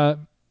see,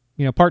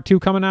 part 2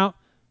 coming out,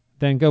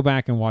 then go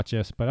back and watch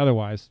this. But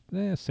otherwise,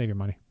 save your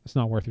money. It's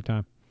not worth your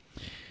time.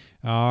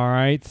 All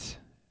right.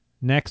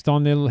 Next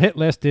on the hit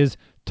list is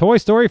Toy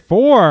Story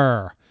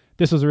 4.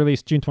 This was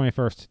released June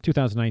 21st,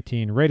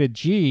 2019. Rated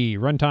G.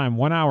 Runtime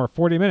 1 hour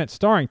 40 minutes.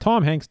 Starring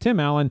Tom Hanks, Tim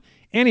Allen,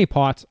 Annie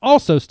Potts.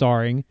 Also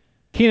starring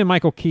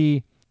Keegan-Michael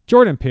Key,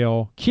 Jordan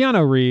Peele,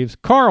 Keanu Reeves,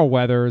 Carl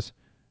Weathers.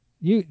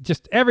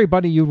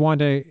 Everybody you'd want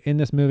to in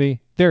this movie,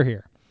 they're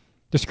here.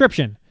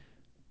 Description: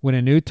 when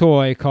a new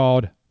toy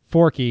called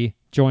Forky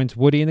joins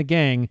Woody and the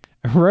gang,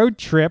 a road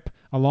trip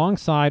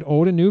alongside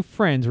old and new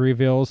friends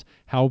reveals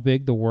how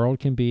big the world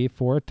can be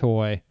for a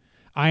toy.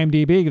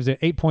 IMDb gives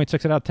it 8.6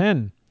 out of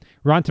 10.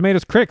 Rotten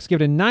Tomatoes critics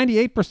give it a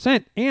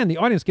 98%, and the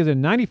audience gives it a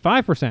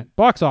 95%.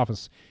 Box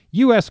office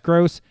U.S.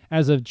 gross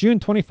as of June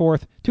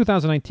 24th,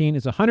 2019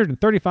 is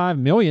 $135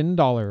 million.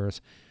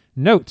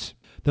 Notes: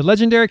 The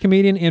legendary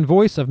comedian and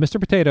voice of Mr.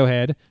 Potato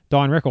Head,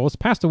 Don Rickles,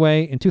 passed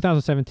away in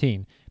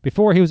 2017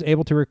 before he was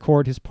able to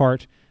record his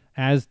part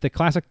as the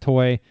classic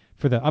toy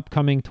for the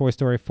upcoming Toy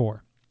Story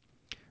 4.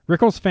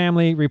 Rickles'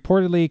 family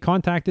reportedly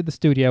contacted the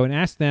studio and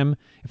asked them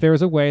if there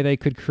was a way they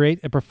could create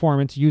a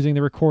performance using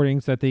the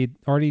recordings that they'd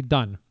already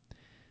done.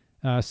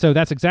 So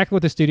that's exactly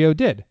what the studio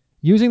did.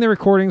 Using the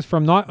recordings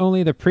from not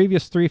only the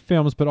previous 3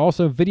 films, but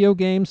also video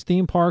games,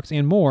 theme parks,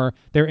 and more,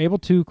 they were able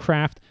to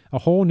craft a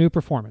whole new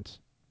performance.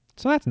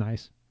 So that's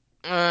nice.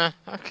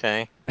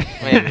 Okay.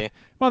 Maybe.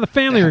 Well, the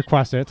family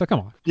requested it, so come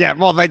on. Yeah,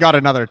 well, they got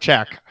another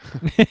check.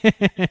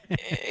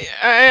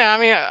 I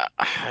mean,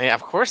 yeah,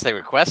 of course they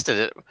requested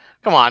it.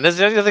 Come on,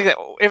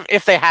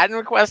 if they hadn't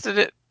requested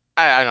it,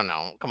 I don't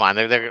know. Come on,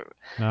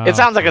 it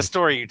sounds like a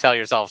story you tell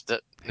yourself.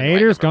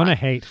 Haters gonna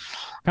hate.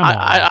 Come on.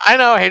 I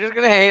know haters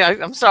gonna hate.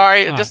 I'm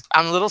sorry.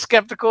 I'm a little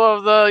skeptical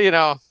of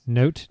the.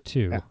 Note 2.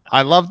 Yeah.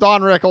 I love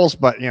Don Rickles,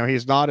 but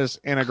he's not as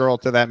integral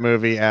to that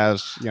movie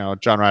as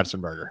John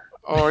Ratzenberger.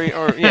 Or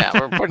yeah,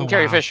 we're putting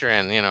Carrie Fisher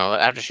in,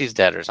 after she's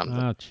dead or something.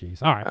 Oh,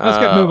 jeez. All right,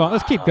 let's move on.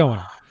 Let's keep going.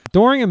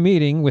 During a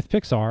meeting with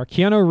Pixar,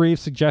 Keanu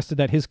Reeves suggested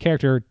that his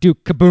character,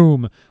 Duke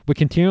Kaboom, would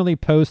continually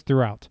pose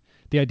throughout.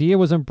 The idea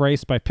was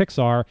embraced by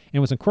Pixar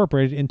and was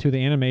incorporated into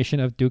the animation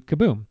of Duke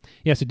Kaboom.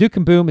 Yeah, so Duke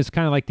Kaboom is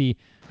kind of like the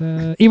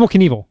Evel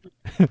Knievel.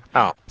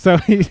 Oh. So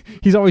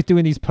he's always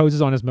doing these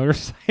poses on his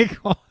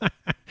motorcycle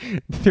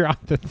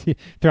throughout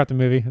the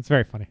movie. It's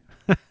very funny.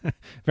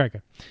 Very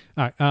good.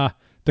 All right.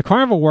 The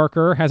carnival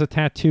worker has a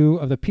tattoo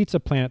of the Pizza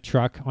Planet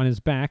truck on his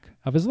back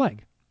of his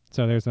leg.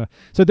 So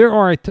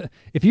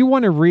if you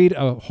want to read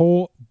a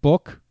whole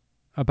book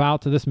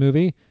about this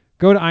movie,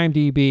 go to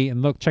IMDb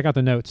and check out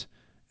the notes.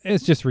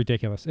 It's just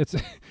ridiculous.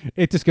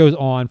 It just goes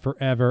on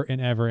forever and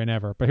ever and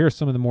ever. But here's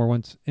some of the more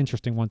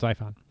interesting ones I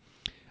found.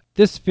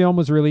 This film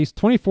was released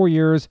 24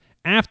 years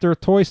after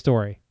Toy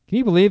Story. Can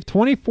you believe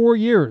 24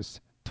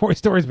 years Toy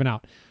Story's been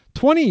out?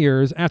 20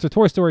 years after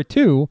Toy Story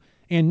 2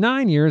 and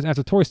 9 years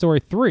after Toy Story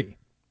 3.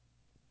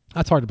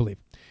 That's hard to believe.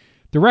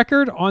 The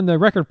record on the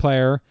record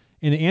player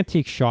in the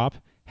antique shop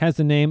has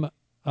the name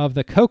of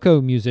the Coco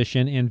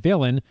musician and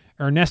villain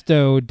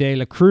Ernesto de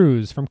la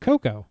Cruz from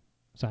Coco.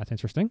 So that's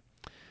interesting.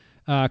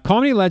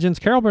 Comedy legends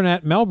Carol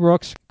Burnett, Mel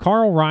Brooks,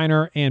 Carl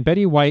Reiner, and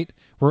Betty White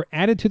were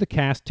added to the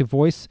cast to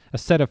voice a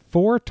set of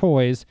 4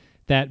 toys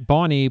that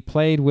Bonnie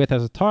played with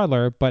as a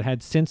toddler but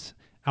had since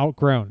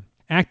outgrown,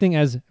 acting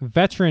as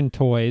veteran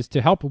toys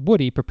to help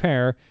Woody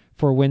prepare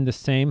for when the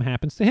same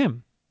happens to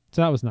him.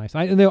 So that was nice.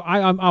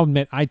 I'll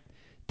admit I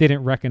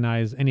didn't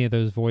recognize any of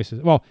those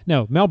voices. Well,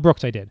 no, Mel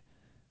Brooks I did.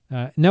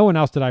 No one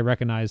else did I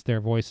recognize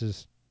their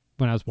voices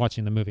when I was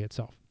watching the movie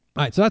itself.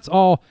 All right, so that's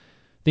all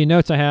the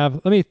notes I have.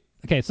 Let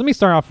me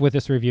start off with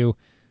this review.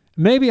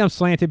 Maybe I'm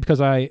slanted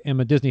because I am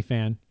a Disney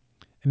fan.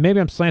 And maybe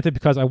I'm slanted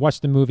because I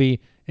watched the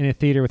movie in a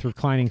theater with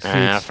reclining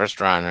seats.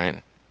 First run,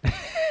 right?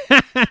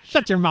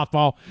 Shut your mouth,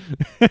 Paul.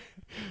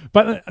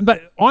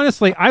 But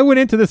honestly, I went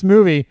into this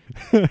movie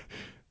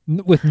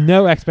with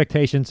no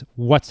expectations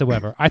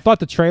whatsoever. I thought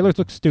the trailers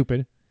looked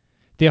stupid.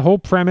 The whole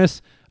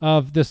premise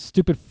of this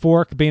stupid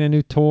fork being a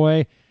new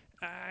toy.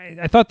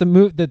 I thought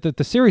the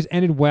series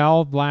ended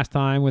well last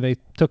time where they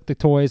took the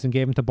toys and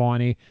gave them to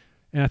Bonnie,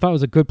 and I thought it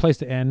was a good place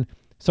to end.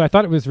 So I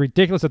thought it was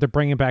ridiculous that they're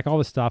bringing back all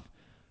this stuff.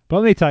 But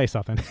let me tell you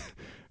something.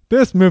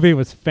 This movie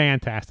was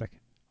fantastic.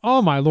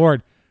 Oh my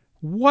Lord.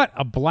 What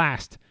a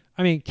blast.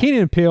 I mean,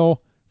 Keenan and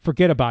Peele,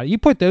 forget about it. You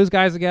put those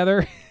guys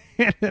together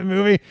in the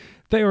movie,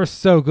 they were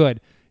so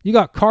good. You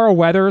got Carl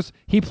Weathers.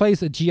 He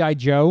plays a G.I.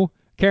 Joe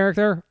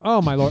character.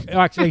 Oh, my Lord.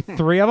 Actually,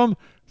 3 of them.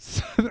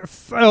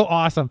 So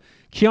awesome.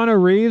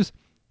 Keanu Reeves,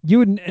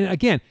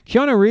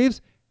 Keanu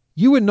Reeves,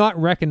 you would not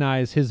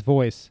recognize his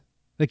voice.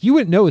 Like, you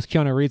wouldn't know it was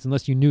Keanu Reeves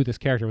unless you knew this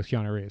character was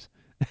Keanu Reeves.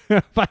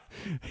 But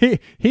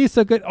he's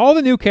so good. All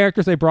the new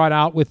characters they brought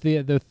out with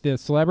the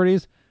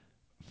celebrities,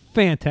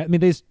 fantastic. I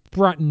mean, they just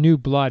brought new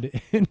blood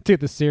into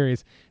the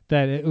series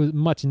that it was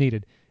much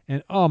needed.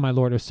 And oh my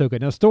Lord, it was so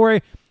good. Now the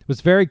story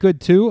was very good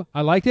too.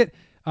 I liked it.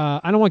 I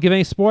don't want to give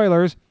any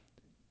spoilers,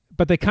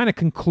 but they kind of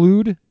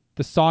conclude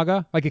the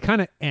saga. Like, it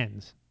kind of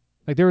ends.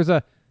 Like, there's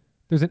an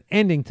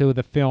ending to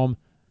the film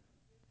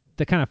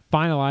that kind of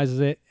finalizes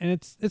it, and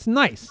it's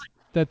nice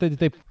that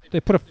they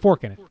put a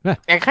fork in it.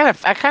 I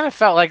kind of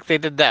felt like they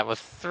did that with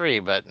 3,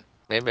 but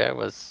maybe I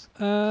was.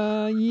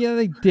 Yeah,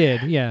 they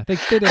did. Yeah, they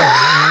did.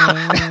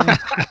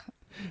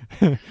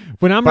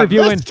 When I'm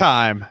reviewing this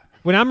time,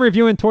 when I'm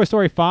reviewing Toy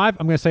Story 5,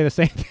 I'm going to say the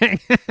same thing.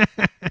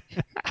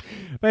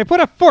 They put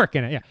a fork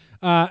in it.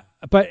 Yeah.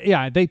 But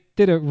yeah, they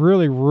did a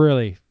really,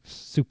 really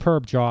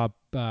superb job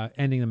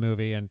ending the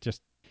movie, and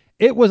just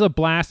it was a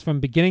blast from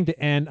beginning to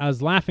end. I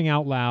was laughing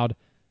out loud,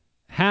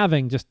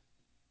 having just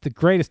the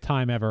greatest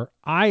time ever.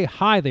 I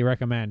highly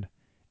recommend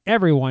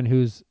everyone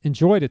who's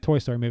enjoyed a Toy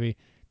Story movie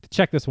to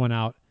check this one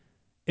out.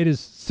 It is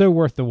so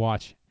worth the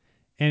watch.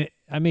 And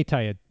I may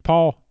tell you,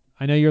 Paul,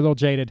 I know you're a little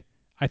jaded.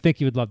 I think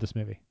you would love this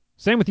movie.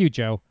 Same with you,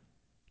 Joe.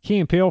 Key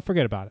and Peele,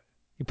 forget about it.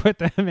 You put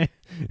them in.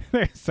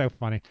 They're so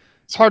funny.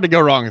 It's hard to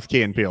go wrong with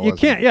Key and Peele. You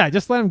can't. Yeah,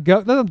 just let them go.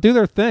 Let them do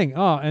their thing.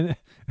 Oh, and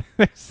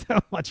They're so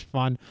much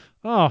fun.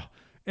 Oh,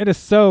 it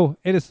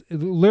is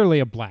literally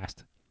a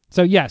blast.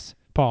 So yes,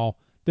 Paul,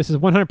 this is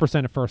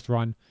 100% a first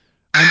run.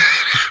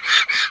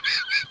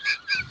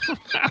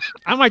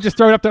 I might just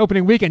throw it up to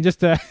opening weekend just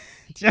for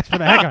the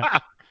heck of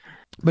it.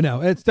 But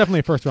no, it's definitely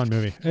a first run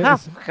movie.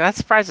 That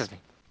surprises me.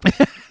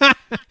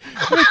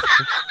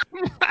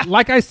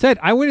 Like I said,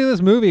 I went into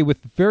this movie with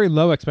very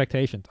low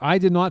expectations. I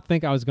did not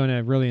think I was going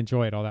to really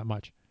enjoy it all that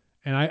much.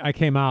 And I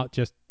came out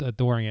just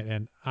adoring it.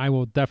 And I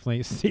will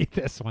definitely see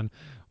this one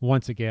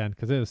once again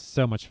because it was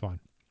so much fun.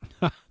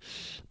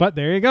 But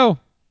there you go.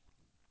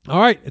 All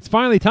right, it's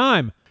finally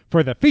time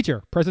for the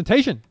feature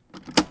presentation.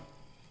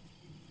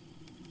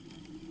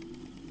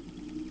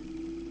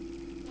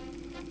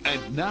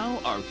 And now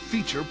our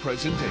feature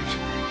presentation.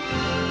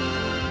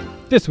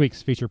 This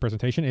week's feature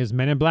presentation is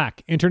Men in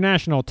Black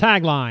International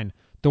Tagline,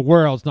 The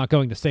World's Not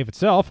Going to Save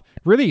Itself,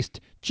 released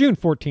June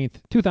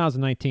 14th,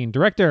 2019.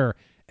 Director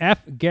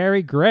F.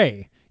 Gary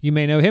Gray. You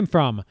may know him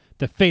from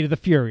The Fate of the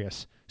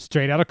Furious,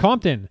 Straight Outta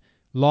Compton,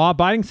 Law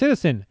Abiding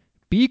Citizen,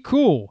 Be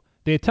Cool,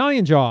 The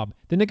Italian Job,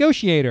 The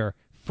Negotiator,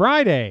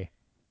 Friday.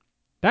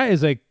 That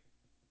is a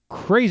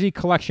crazy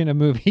collection of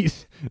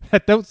movies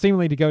that don't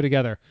seemingly to go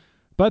together.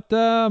 But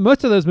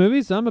most of those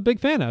movies I'm a big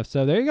fan of,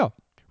 so there you go.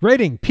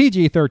 Rating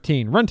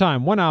PG-13,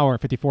 runtime 1 hour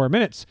and 54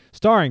 minutes,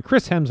 starring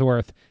Chris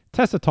Hemsworth,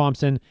 Tessa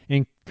Thompson,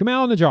 and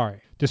Kumail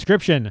Nanjiani.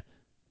 Description: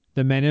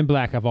 the Men in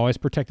Black have always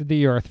protected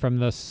the Earth from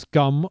the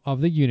scum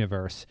of the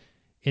universe.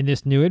 In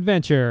this new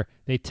adventure,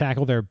 they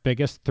tackle their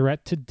biggest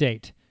threat to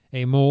date,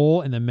 a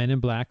mole in the Men in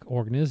Black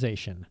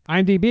organization.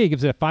 IMDb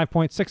gives it a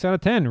 5.6 out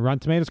of 10. Rotten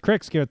Tomatoes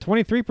critics give it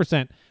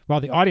 23%,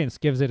 while the audience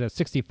gives it a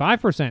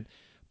 65%.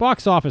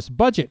 Box office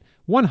budget,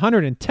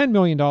 $110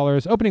 million.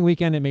 Opening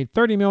weekend, it made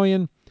 $30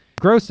 million.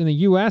 Gross in the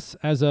U.S.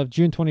 as of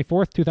June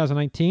 24th,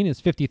 2019 is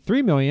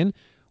 $53 million,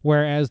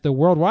 whereas the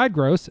worldwide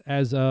gross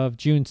as of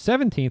June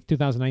 17th,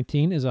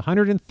 2019 is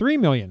 $103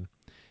 million.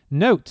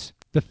 Note: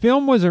 the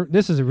film was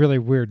this is a really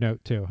weird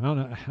note too. I don't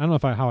know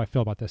how I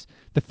feel about this.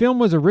 The film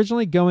was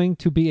originally going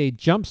to be a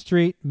Jump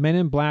Street Men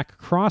in Black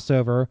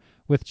crossover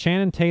with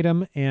Channing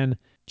Tatum and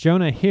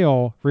Jonah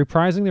Hill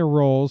reprising their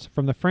roles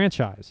from the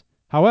franchise.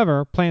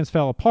 However, plans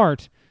fell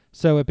apart,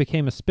 so it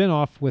became a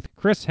spin-off with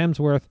Chris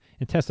Hemsworth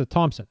and Tessa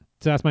Thompson.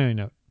 So that's my only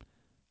note.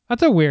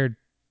 That's a weird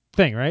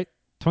thing, right?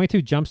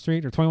 22 Jump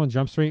Street or 21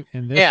 Jump Street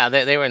in this. Yeah,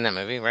 they were in that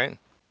movie, right?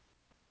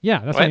 Yeah,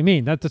 that's what I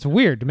mean. That's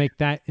weird to make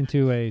that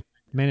into a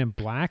Men in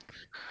Black.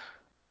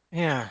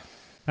 Yeah.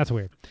 That's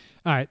weird.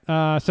 All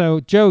right. So,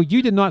 Joe,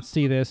 you did not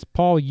see this.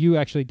 Paul, you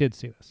actually did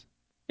see this.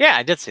 Yeah,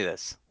 I did see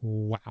this.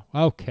 Wow.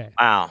 Okay.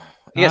 Wow.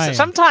 Yes.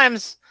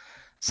 Sometimes,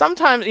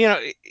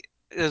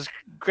 there's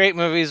great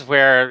movies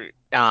where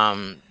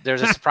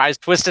there's a surprise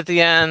twist at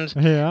the end,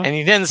 and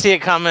you didn't see it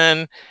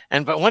coming.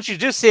 But once you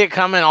do see it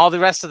coming, all the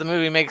rest of the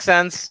movie makes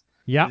sense.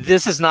 Yeah.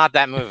 This is not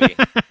that movie.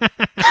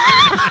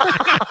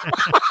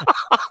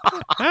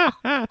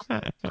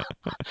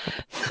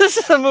 This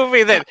is a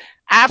movie that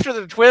after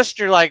the twist,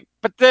 you're like,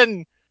 but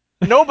then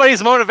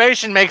nobody's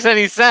motivation makes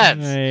any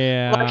sense.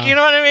 Yeah. Like, you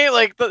know what I mean?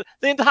 Like the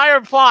entire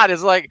plot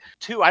is like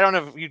I don't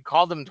know if you'd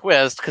call them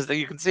twists because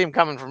you can see them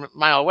coming from a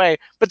mile away,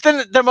 but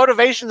then their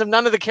motivations of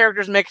none of the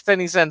characters makes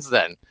any sense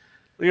then.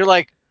 You're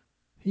like,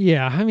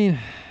 yeah, I mean,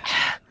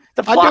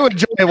 I do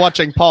enjoy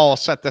watching Paul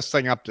set this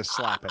thing up to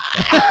slap it.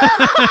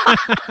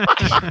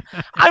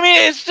 I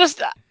mean, it's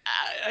just,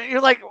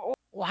 you're like,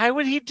 why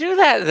would he do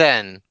that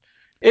then?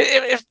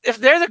 If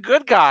they're the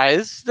good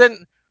guys,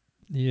 then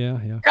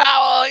yeah.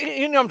 Oh,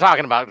 you know what I'm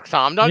talking about,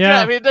 Tom, don't you?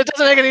 I mean, that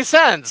doesn't make any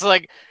sense.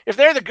 Like, if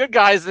they're the good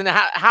guys, then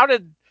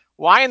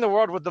why in the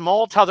world would the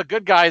mole tell the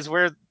good guys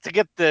where to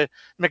get the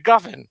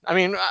MacGuffin? I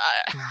mean,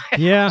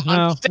 yeah, I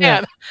understand.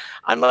 Yeah.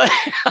 I'm like,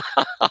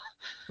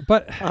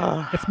 but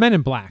it's Men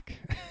in Black.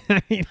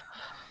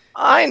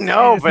 I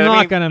know, it's but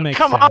not going to make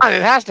come sense. on,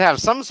 it has to have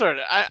some sort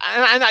of.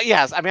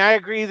 Yes, I mean, I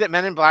agree that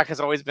Men in Black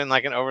has always been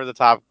like an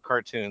over-the-top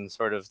cartoon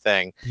sort of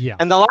thing. Yeah,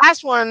 and the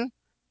last one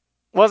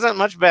wasn't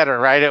much better,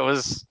 right? It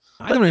was.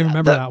 I don't even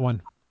remember that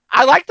one.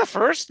 I like the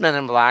first Men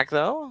in Black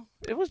though.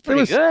 It was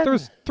pretty good. There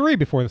was 3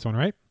 before this one,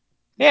 right?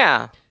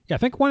 Yeah. Yeah, I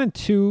think 1 and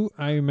 2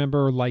 I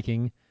remember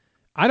liking.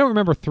 I don't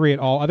remember 3 at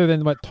all, other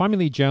than what Tommy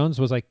Lee Jones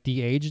was like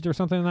de-aged or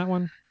something in that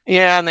one.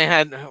 Yeah, and they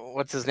had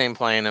what's his name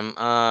playing him?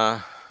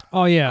 Thanos.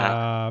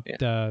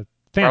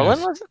 Brolin,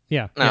 was it?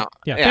 Yeah,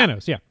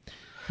 Thanos.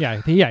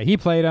 Yeah. He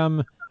played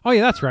him. Oh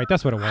yeah, that's right.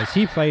 That's what it was.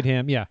 He played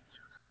him. Yeah.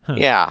 Huh.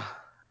 Yeah.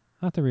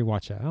 I'll have to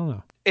rewatch that. I don't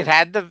know. It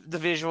had the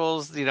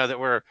visuals, that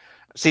were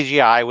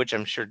CGI, which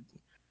I'm sure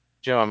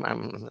Joe,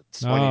 I'm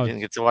disappointed you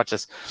didn't get to watch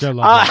this. Joe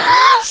loves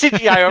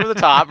CGI over the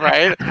top,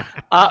 right?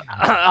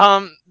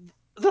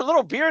 The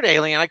little beard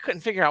alien, I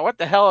couldn't figure out what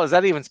the hell is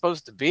that even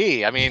supposed to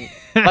be. I mean,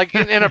 like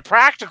in a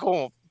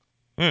practical,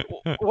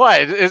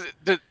 what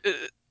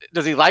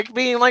does he like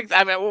being like?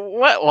 I mean,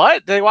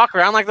 what? Do they walk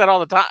around like that all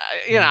the time?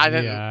 I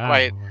didn't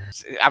quite.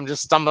 I'm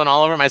just stumbling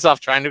all over myself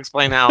trying to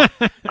explain how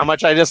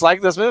much I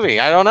dislike this movie.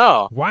 I don't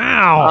know.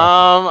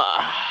 Wow.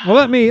 Well,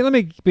 let me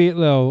be a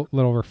little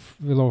oh,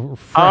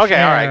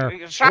 okay, all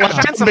right.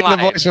 Shine some the light.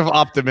 voice of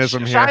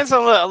optimism here. Shine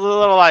some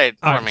little light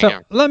for me. So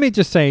here. let me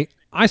just say,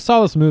 I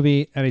saw this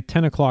movie at a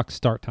 10 o'clock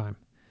start time.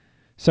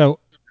 So,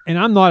 and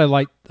I'm not a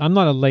late. I'm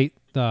a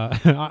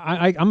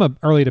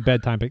early to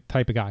bed type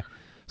of guy.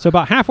 So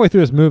about halfway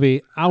through this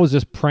movie, I was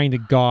just praying to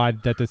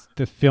God that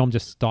the film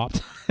just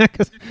stopped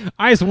because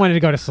I just wanted to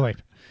go to sleep.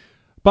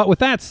 But with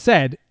that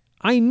said,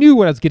 I knew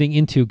what I was getting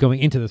into going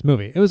into this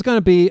movie. It was going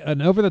to be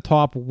an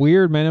over-the-top,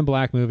 weird Men in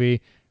Black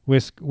movie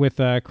with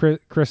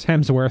Chris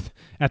Hemsworth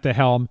at the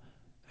helm,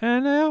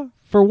 and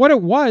for what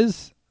it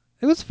was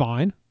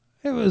fine.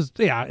 It was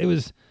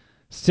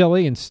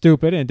silly and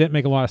stupid, and it didn't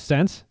make a lot of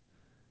sense.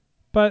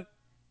 But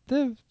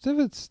it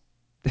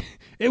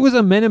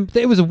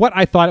was what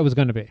I thought it was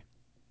going to be.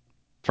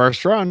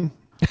 First run.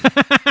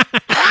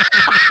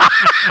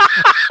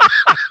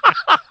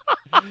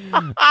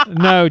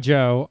 No,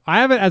 Joe. I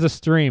have it as a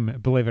stream,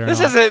 believe it or not.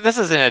 This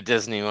isn't a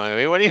Disney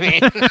movie. What do you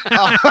mean?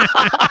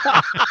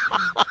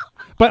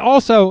 But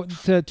also,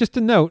 just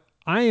to note,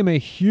 I am a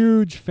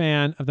huge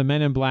fan of the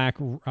Men in Black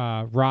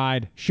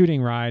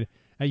shooting ride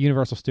at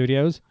Universal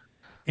Studios.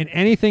 And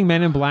anything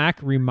Men in Black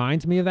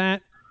reminds me of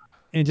that.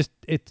 And just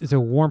it's a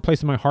warm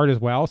place in my heart as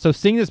well. So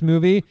seeing this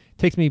movie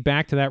takes me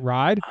back to that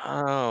ride.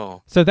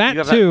 Oh. So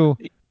that too.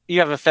 You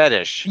have a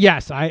fetish.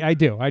 Yes, I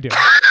do. Oh,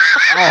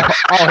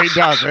 he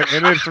does.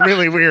 And it's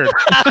really weird.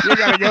 You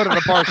got to go to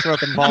the parks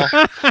with him, Paul.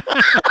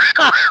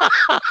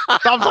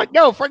 Tom's like,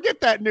 no, forget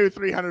that new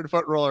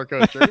 300-foot roller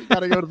coaster. You got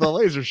to go to the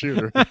laser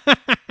shooter.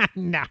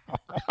 No.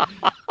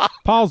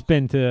 Paul's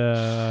been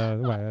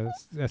to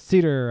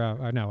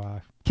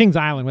Kings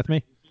Island with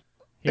me.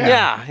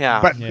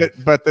 Yeah.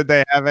 But did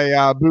they have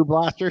a Boo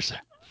Blasters?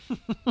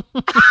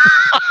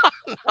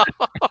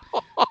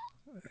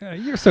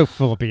 You're so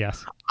full of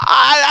BS.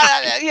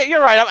 Yeah,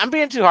 you're right. I'm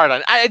being too hard on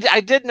it. I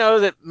did know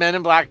that Men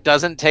in Black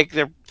doesn't take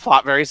their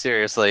plot very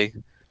seriously.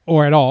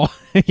 Or at all.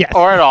 Yes.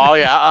 Or at all,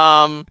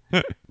 yeah.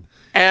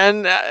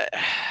 And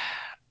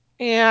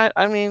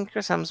I mean,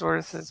 Chris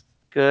Hemsworth is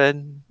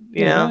good.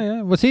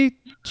 Yeah. Was he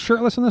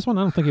shirtless in this one?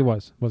 I don't think he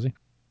was. Was he?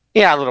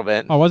 Yeah, a little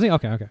bit. Oh, was he?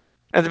 Okay.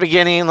 At the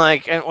beginning,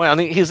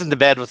 he's in the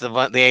bed with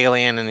the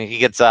alien, and he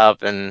gets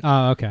up, and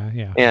oh, okay,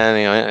 yeah. Yeah,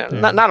 anyway,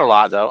 yeah. Not a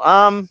lot though.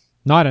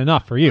 Not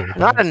enough for you.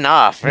 Not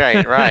enough,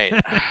 right.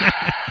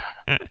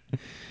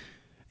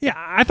 Yeah,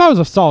 I thought it was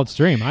a solid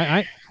stream.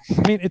 I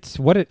mean, it's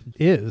what it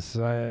is.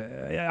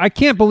 I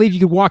can't believe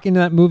you could walk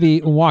into that movie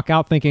and walk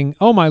out thinking,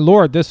 "Oh my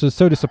Lord, this was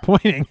so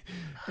disappointing."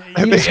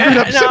 They screwed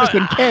up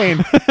Citizen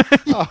Kane.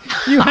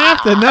 You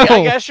have to know.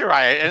 I guess you're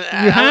right.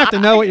 You have to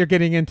know what you're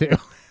getting into.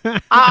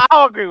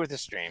 I'll agree with the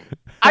stream.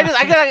 I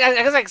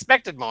guess I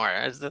expected more.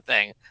 Is the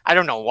thing. I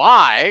don't know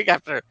why.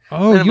 After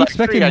you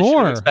expected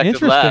more.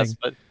 Interesting. Less,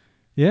 but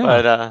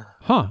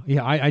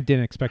I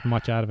didn't expect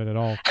much out of it at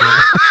all.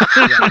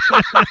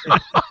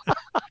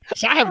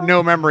 So I have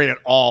no memory at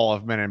all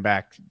of Men in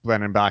Black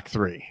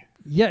 3.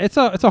 Yeah, it's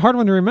a hard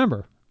one to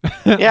remember.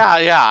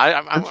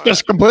 Yeah. It's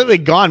just completely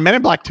gone. Men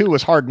in Black 2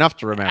 was hard enough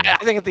to remember. I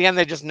think at the end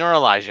they just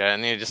neuralize you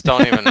and you just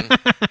don't even.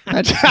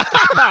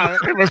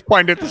 It was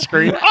pointed at the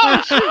screen.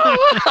 Oh, shoot.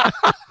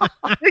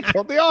 We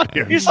killed the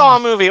audience. You saw a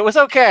movie. It was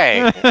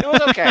okay. It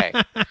was okay.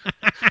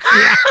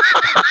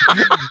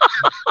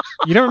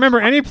 You don't remember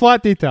any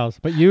plot details,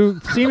 but you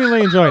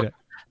seemingly enjoyed it.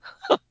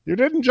 You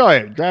did enjoy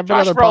it. Grab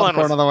another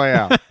popcorn on the way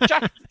out.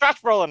 Josh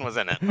Brolin was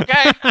in it.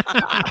 Okay.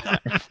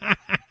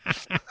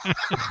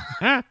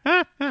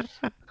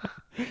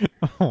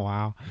 Oh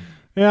wow.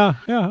 Yeah.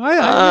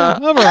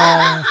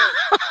 Overall,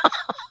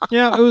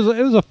 yeah, it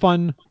was a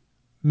fun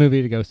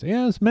movie to go see.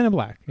 Yeah, it's Men in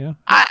Black. Yeah,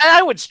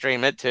 I would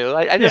stream it too.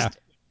 I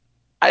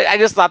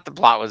just thought the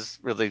plot was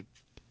really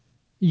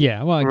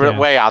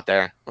way out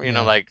there. You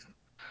know, like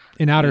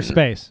in outer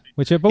space,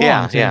 which it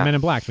belongs in a Men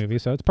in Black movie,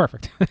 so it's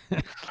perfect.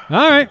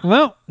 All right.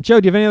 Well, Joe,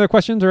 do you have any other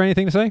questions or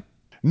anything to say?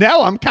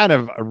 No, I'm kind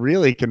of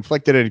really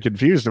conflicted and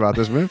confused about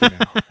this movie now.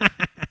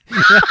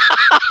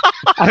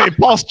 I mean,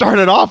 Paul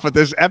started off with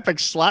this epic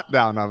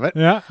slapdown of it.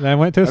 Yeah, then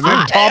went to a and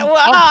then Tom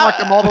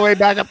fucked him all the way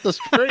back up the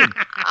screen.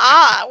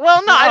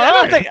 Well, no,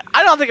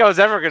 I don't think I was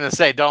ever going to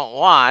say don't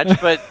watch,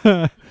 but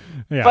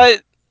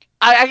but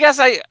I guess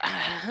I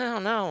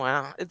don't know.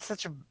 Well, it's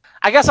such a.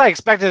 I guess I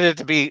expected it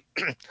to be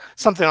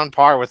something on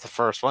par with the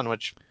first one,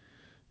 which.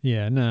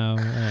 Yeah, no.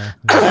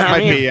 Might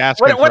be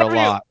asking for a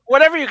lot.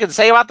 Whatever you can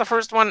say about the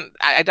first one,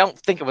 I don't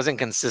think it was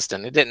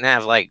inconsistent. It didn't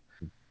have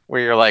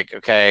where you're like,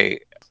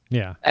 okay.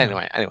 Yeah.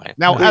 Anyway.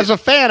 Now, as a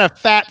fan of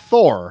Fat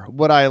Thor,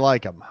 would I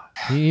like him?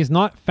 He's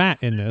not fat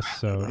in this,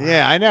 so.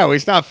 Yeah, I know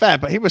he's not fat,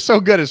 but he was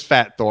so good as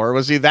Fat Thor.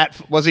 Was he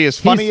as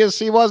funny as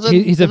he was?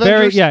 He's a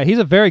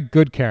very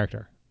good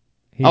character.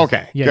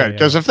 Okay, good.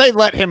 Because if they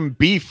let him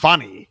be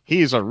funny,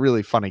 he's a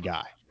really funny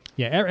guy.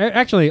 Yeah,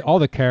 actually, all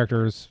the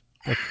characters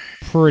are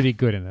pretty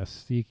good in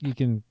this. You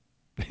can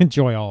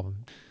enjoy all of them.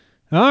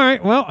 All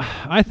right. Well,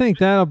 I think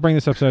that'll bring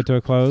this episode to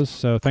a close.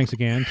 So thanks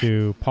again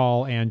to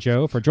Paul and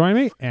Joe for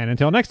joining me. And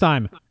until next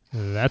time,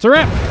 that's a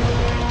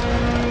wrap.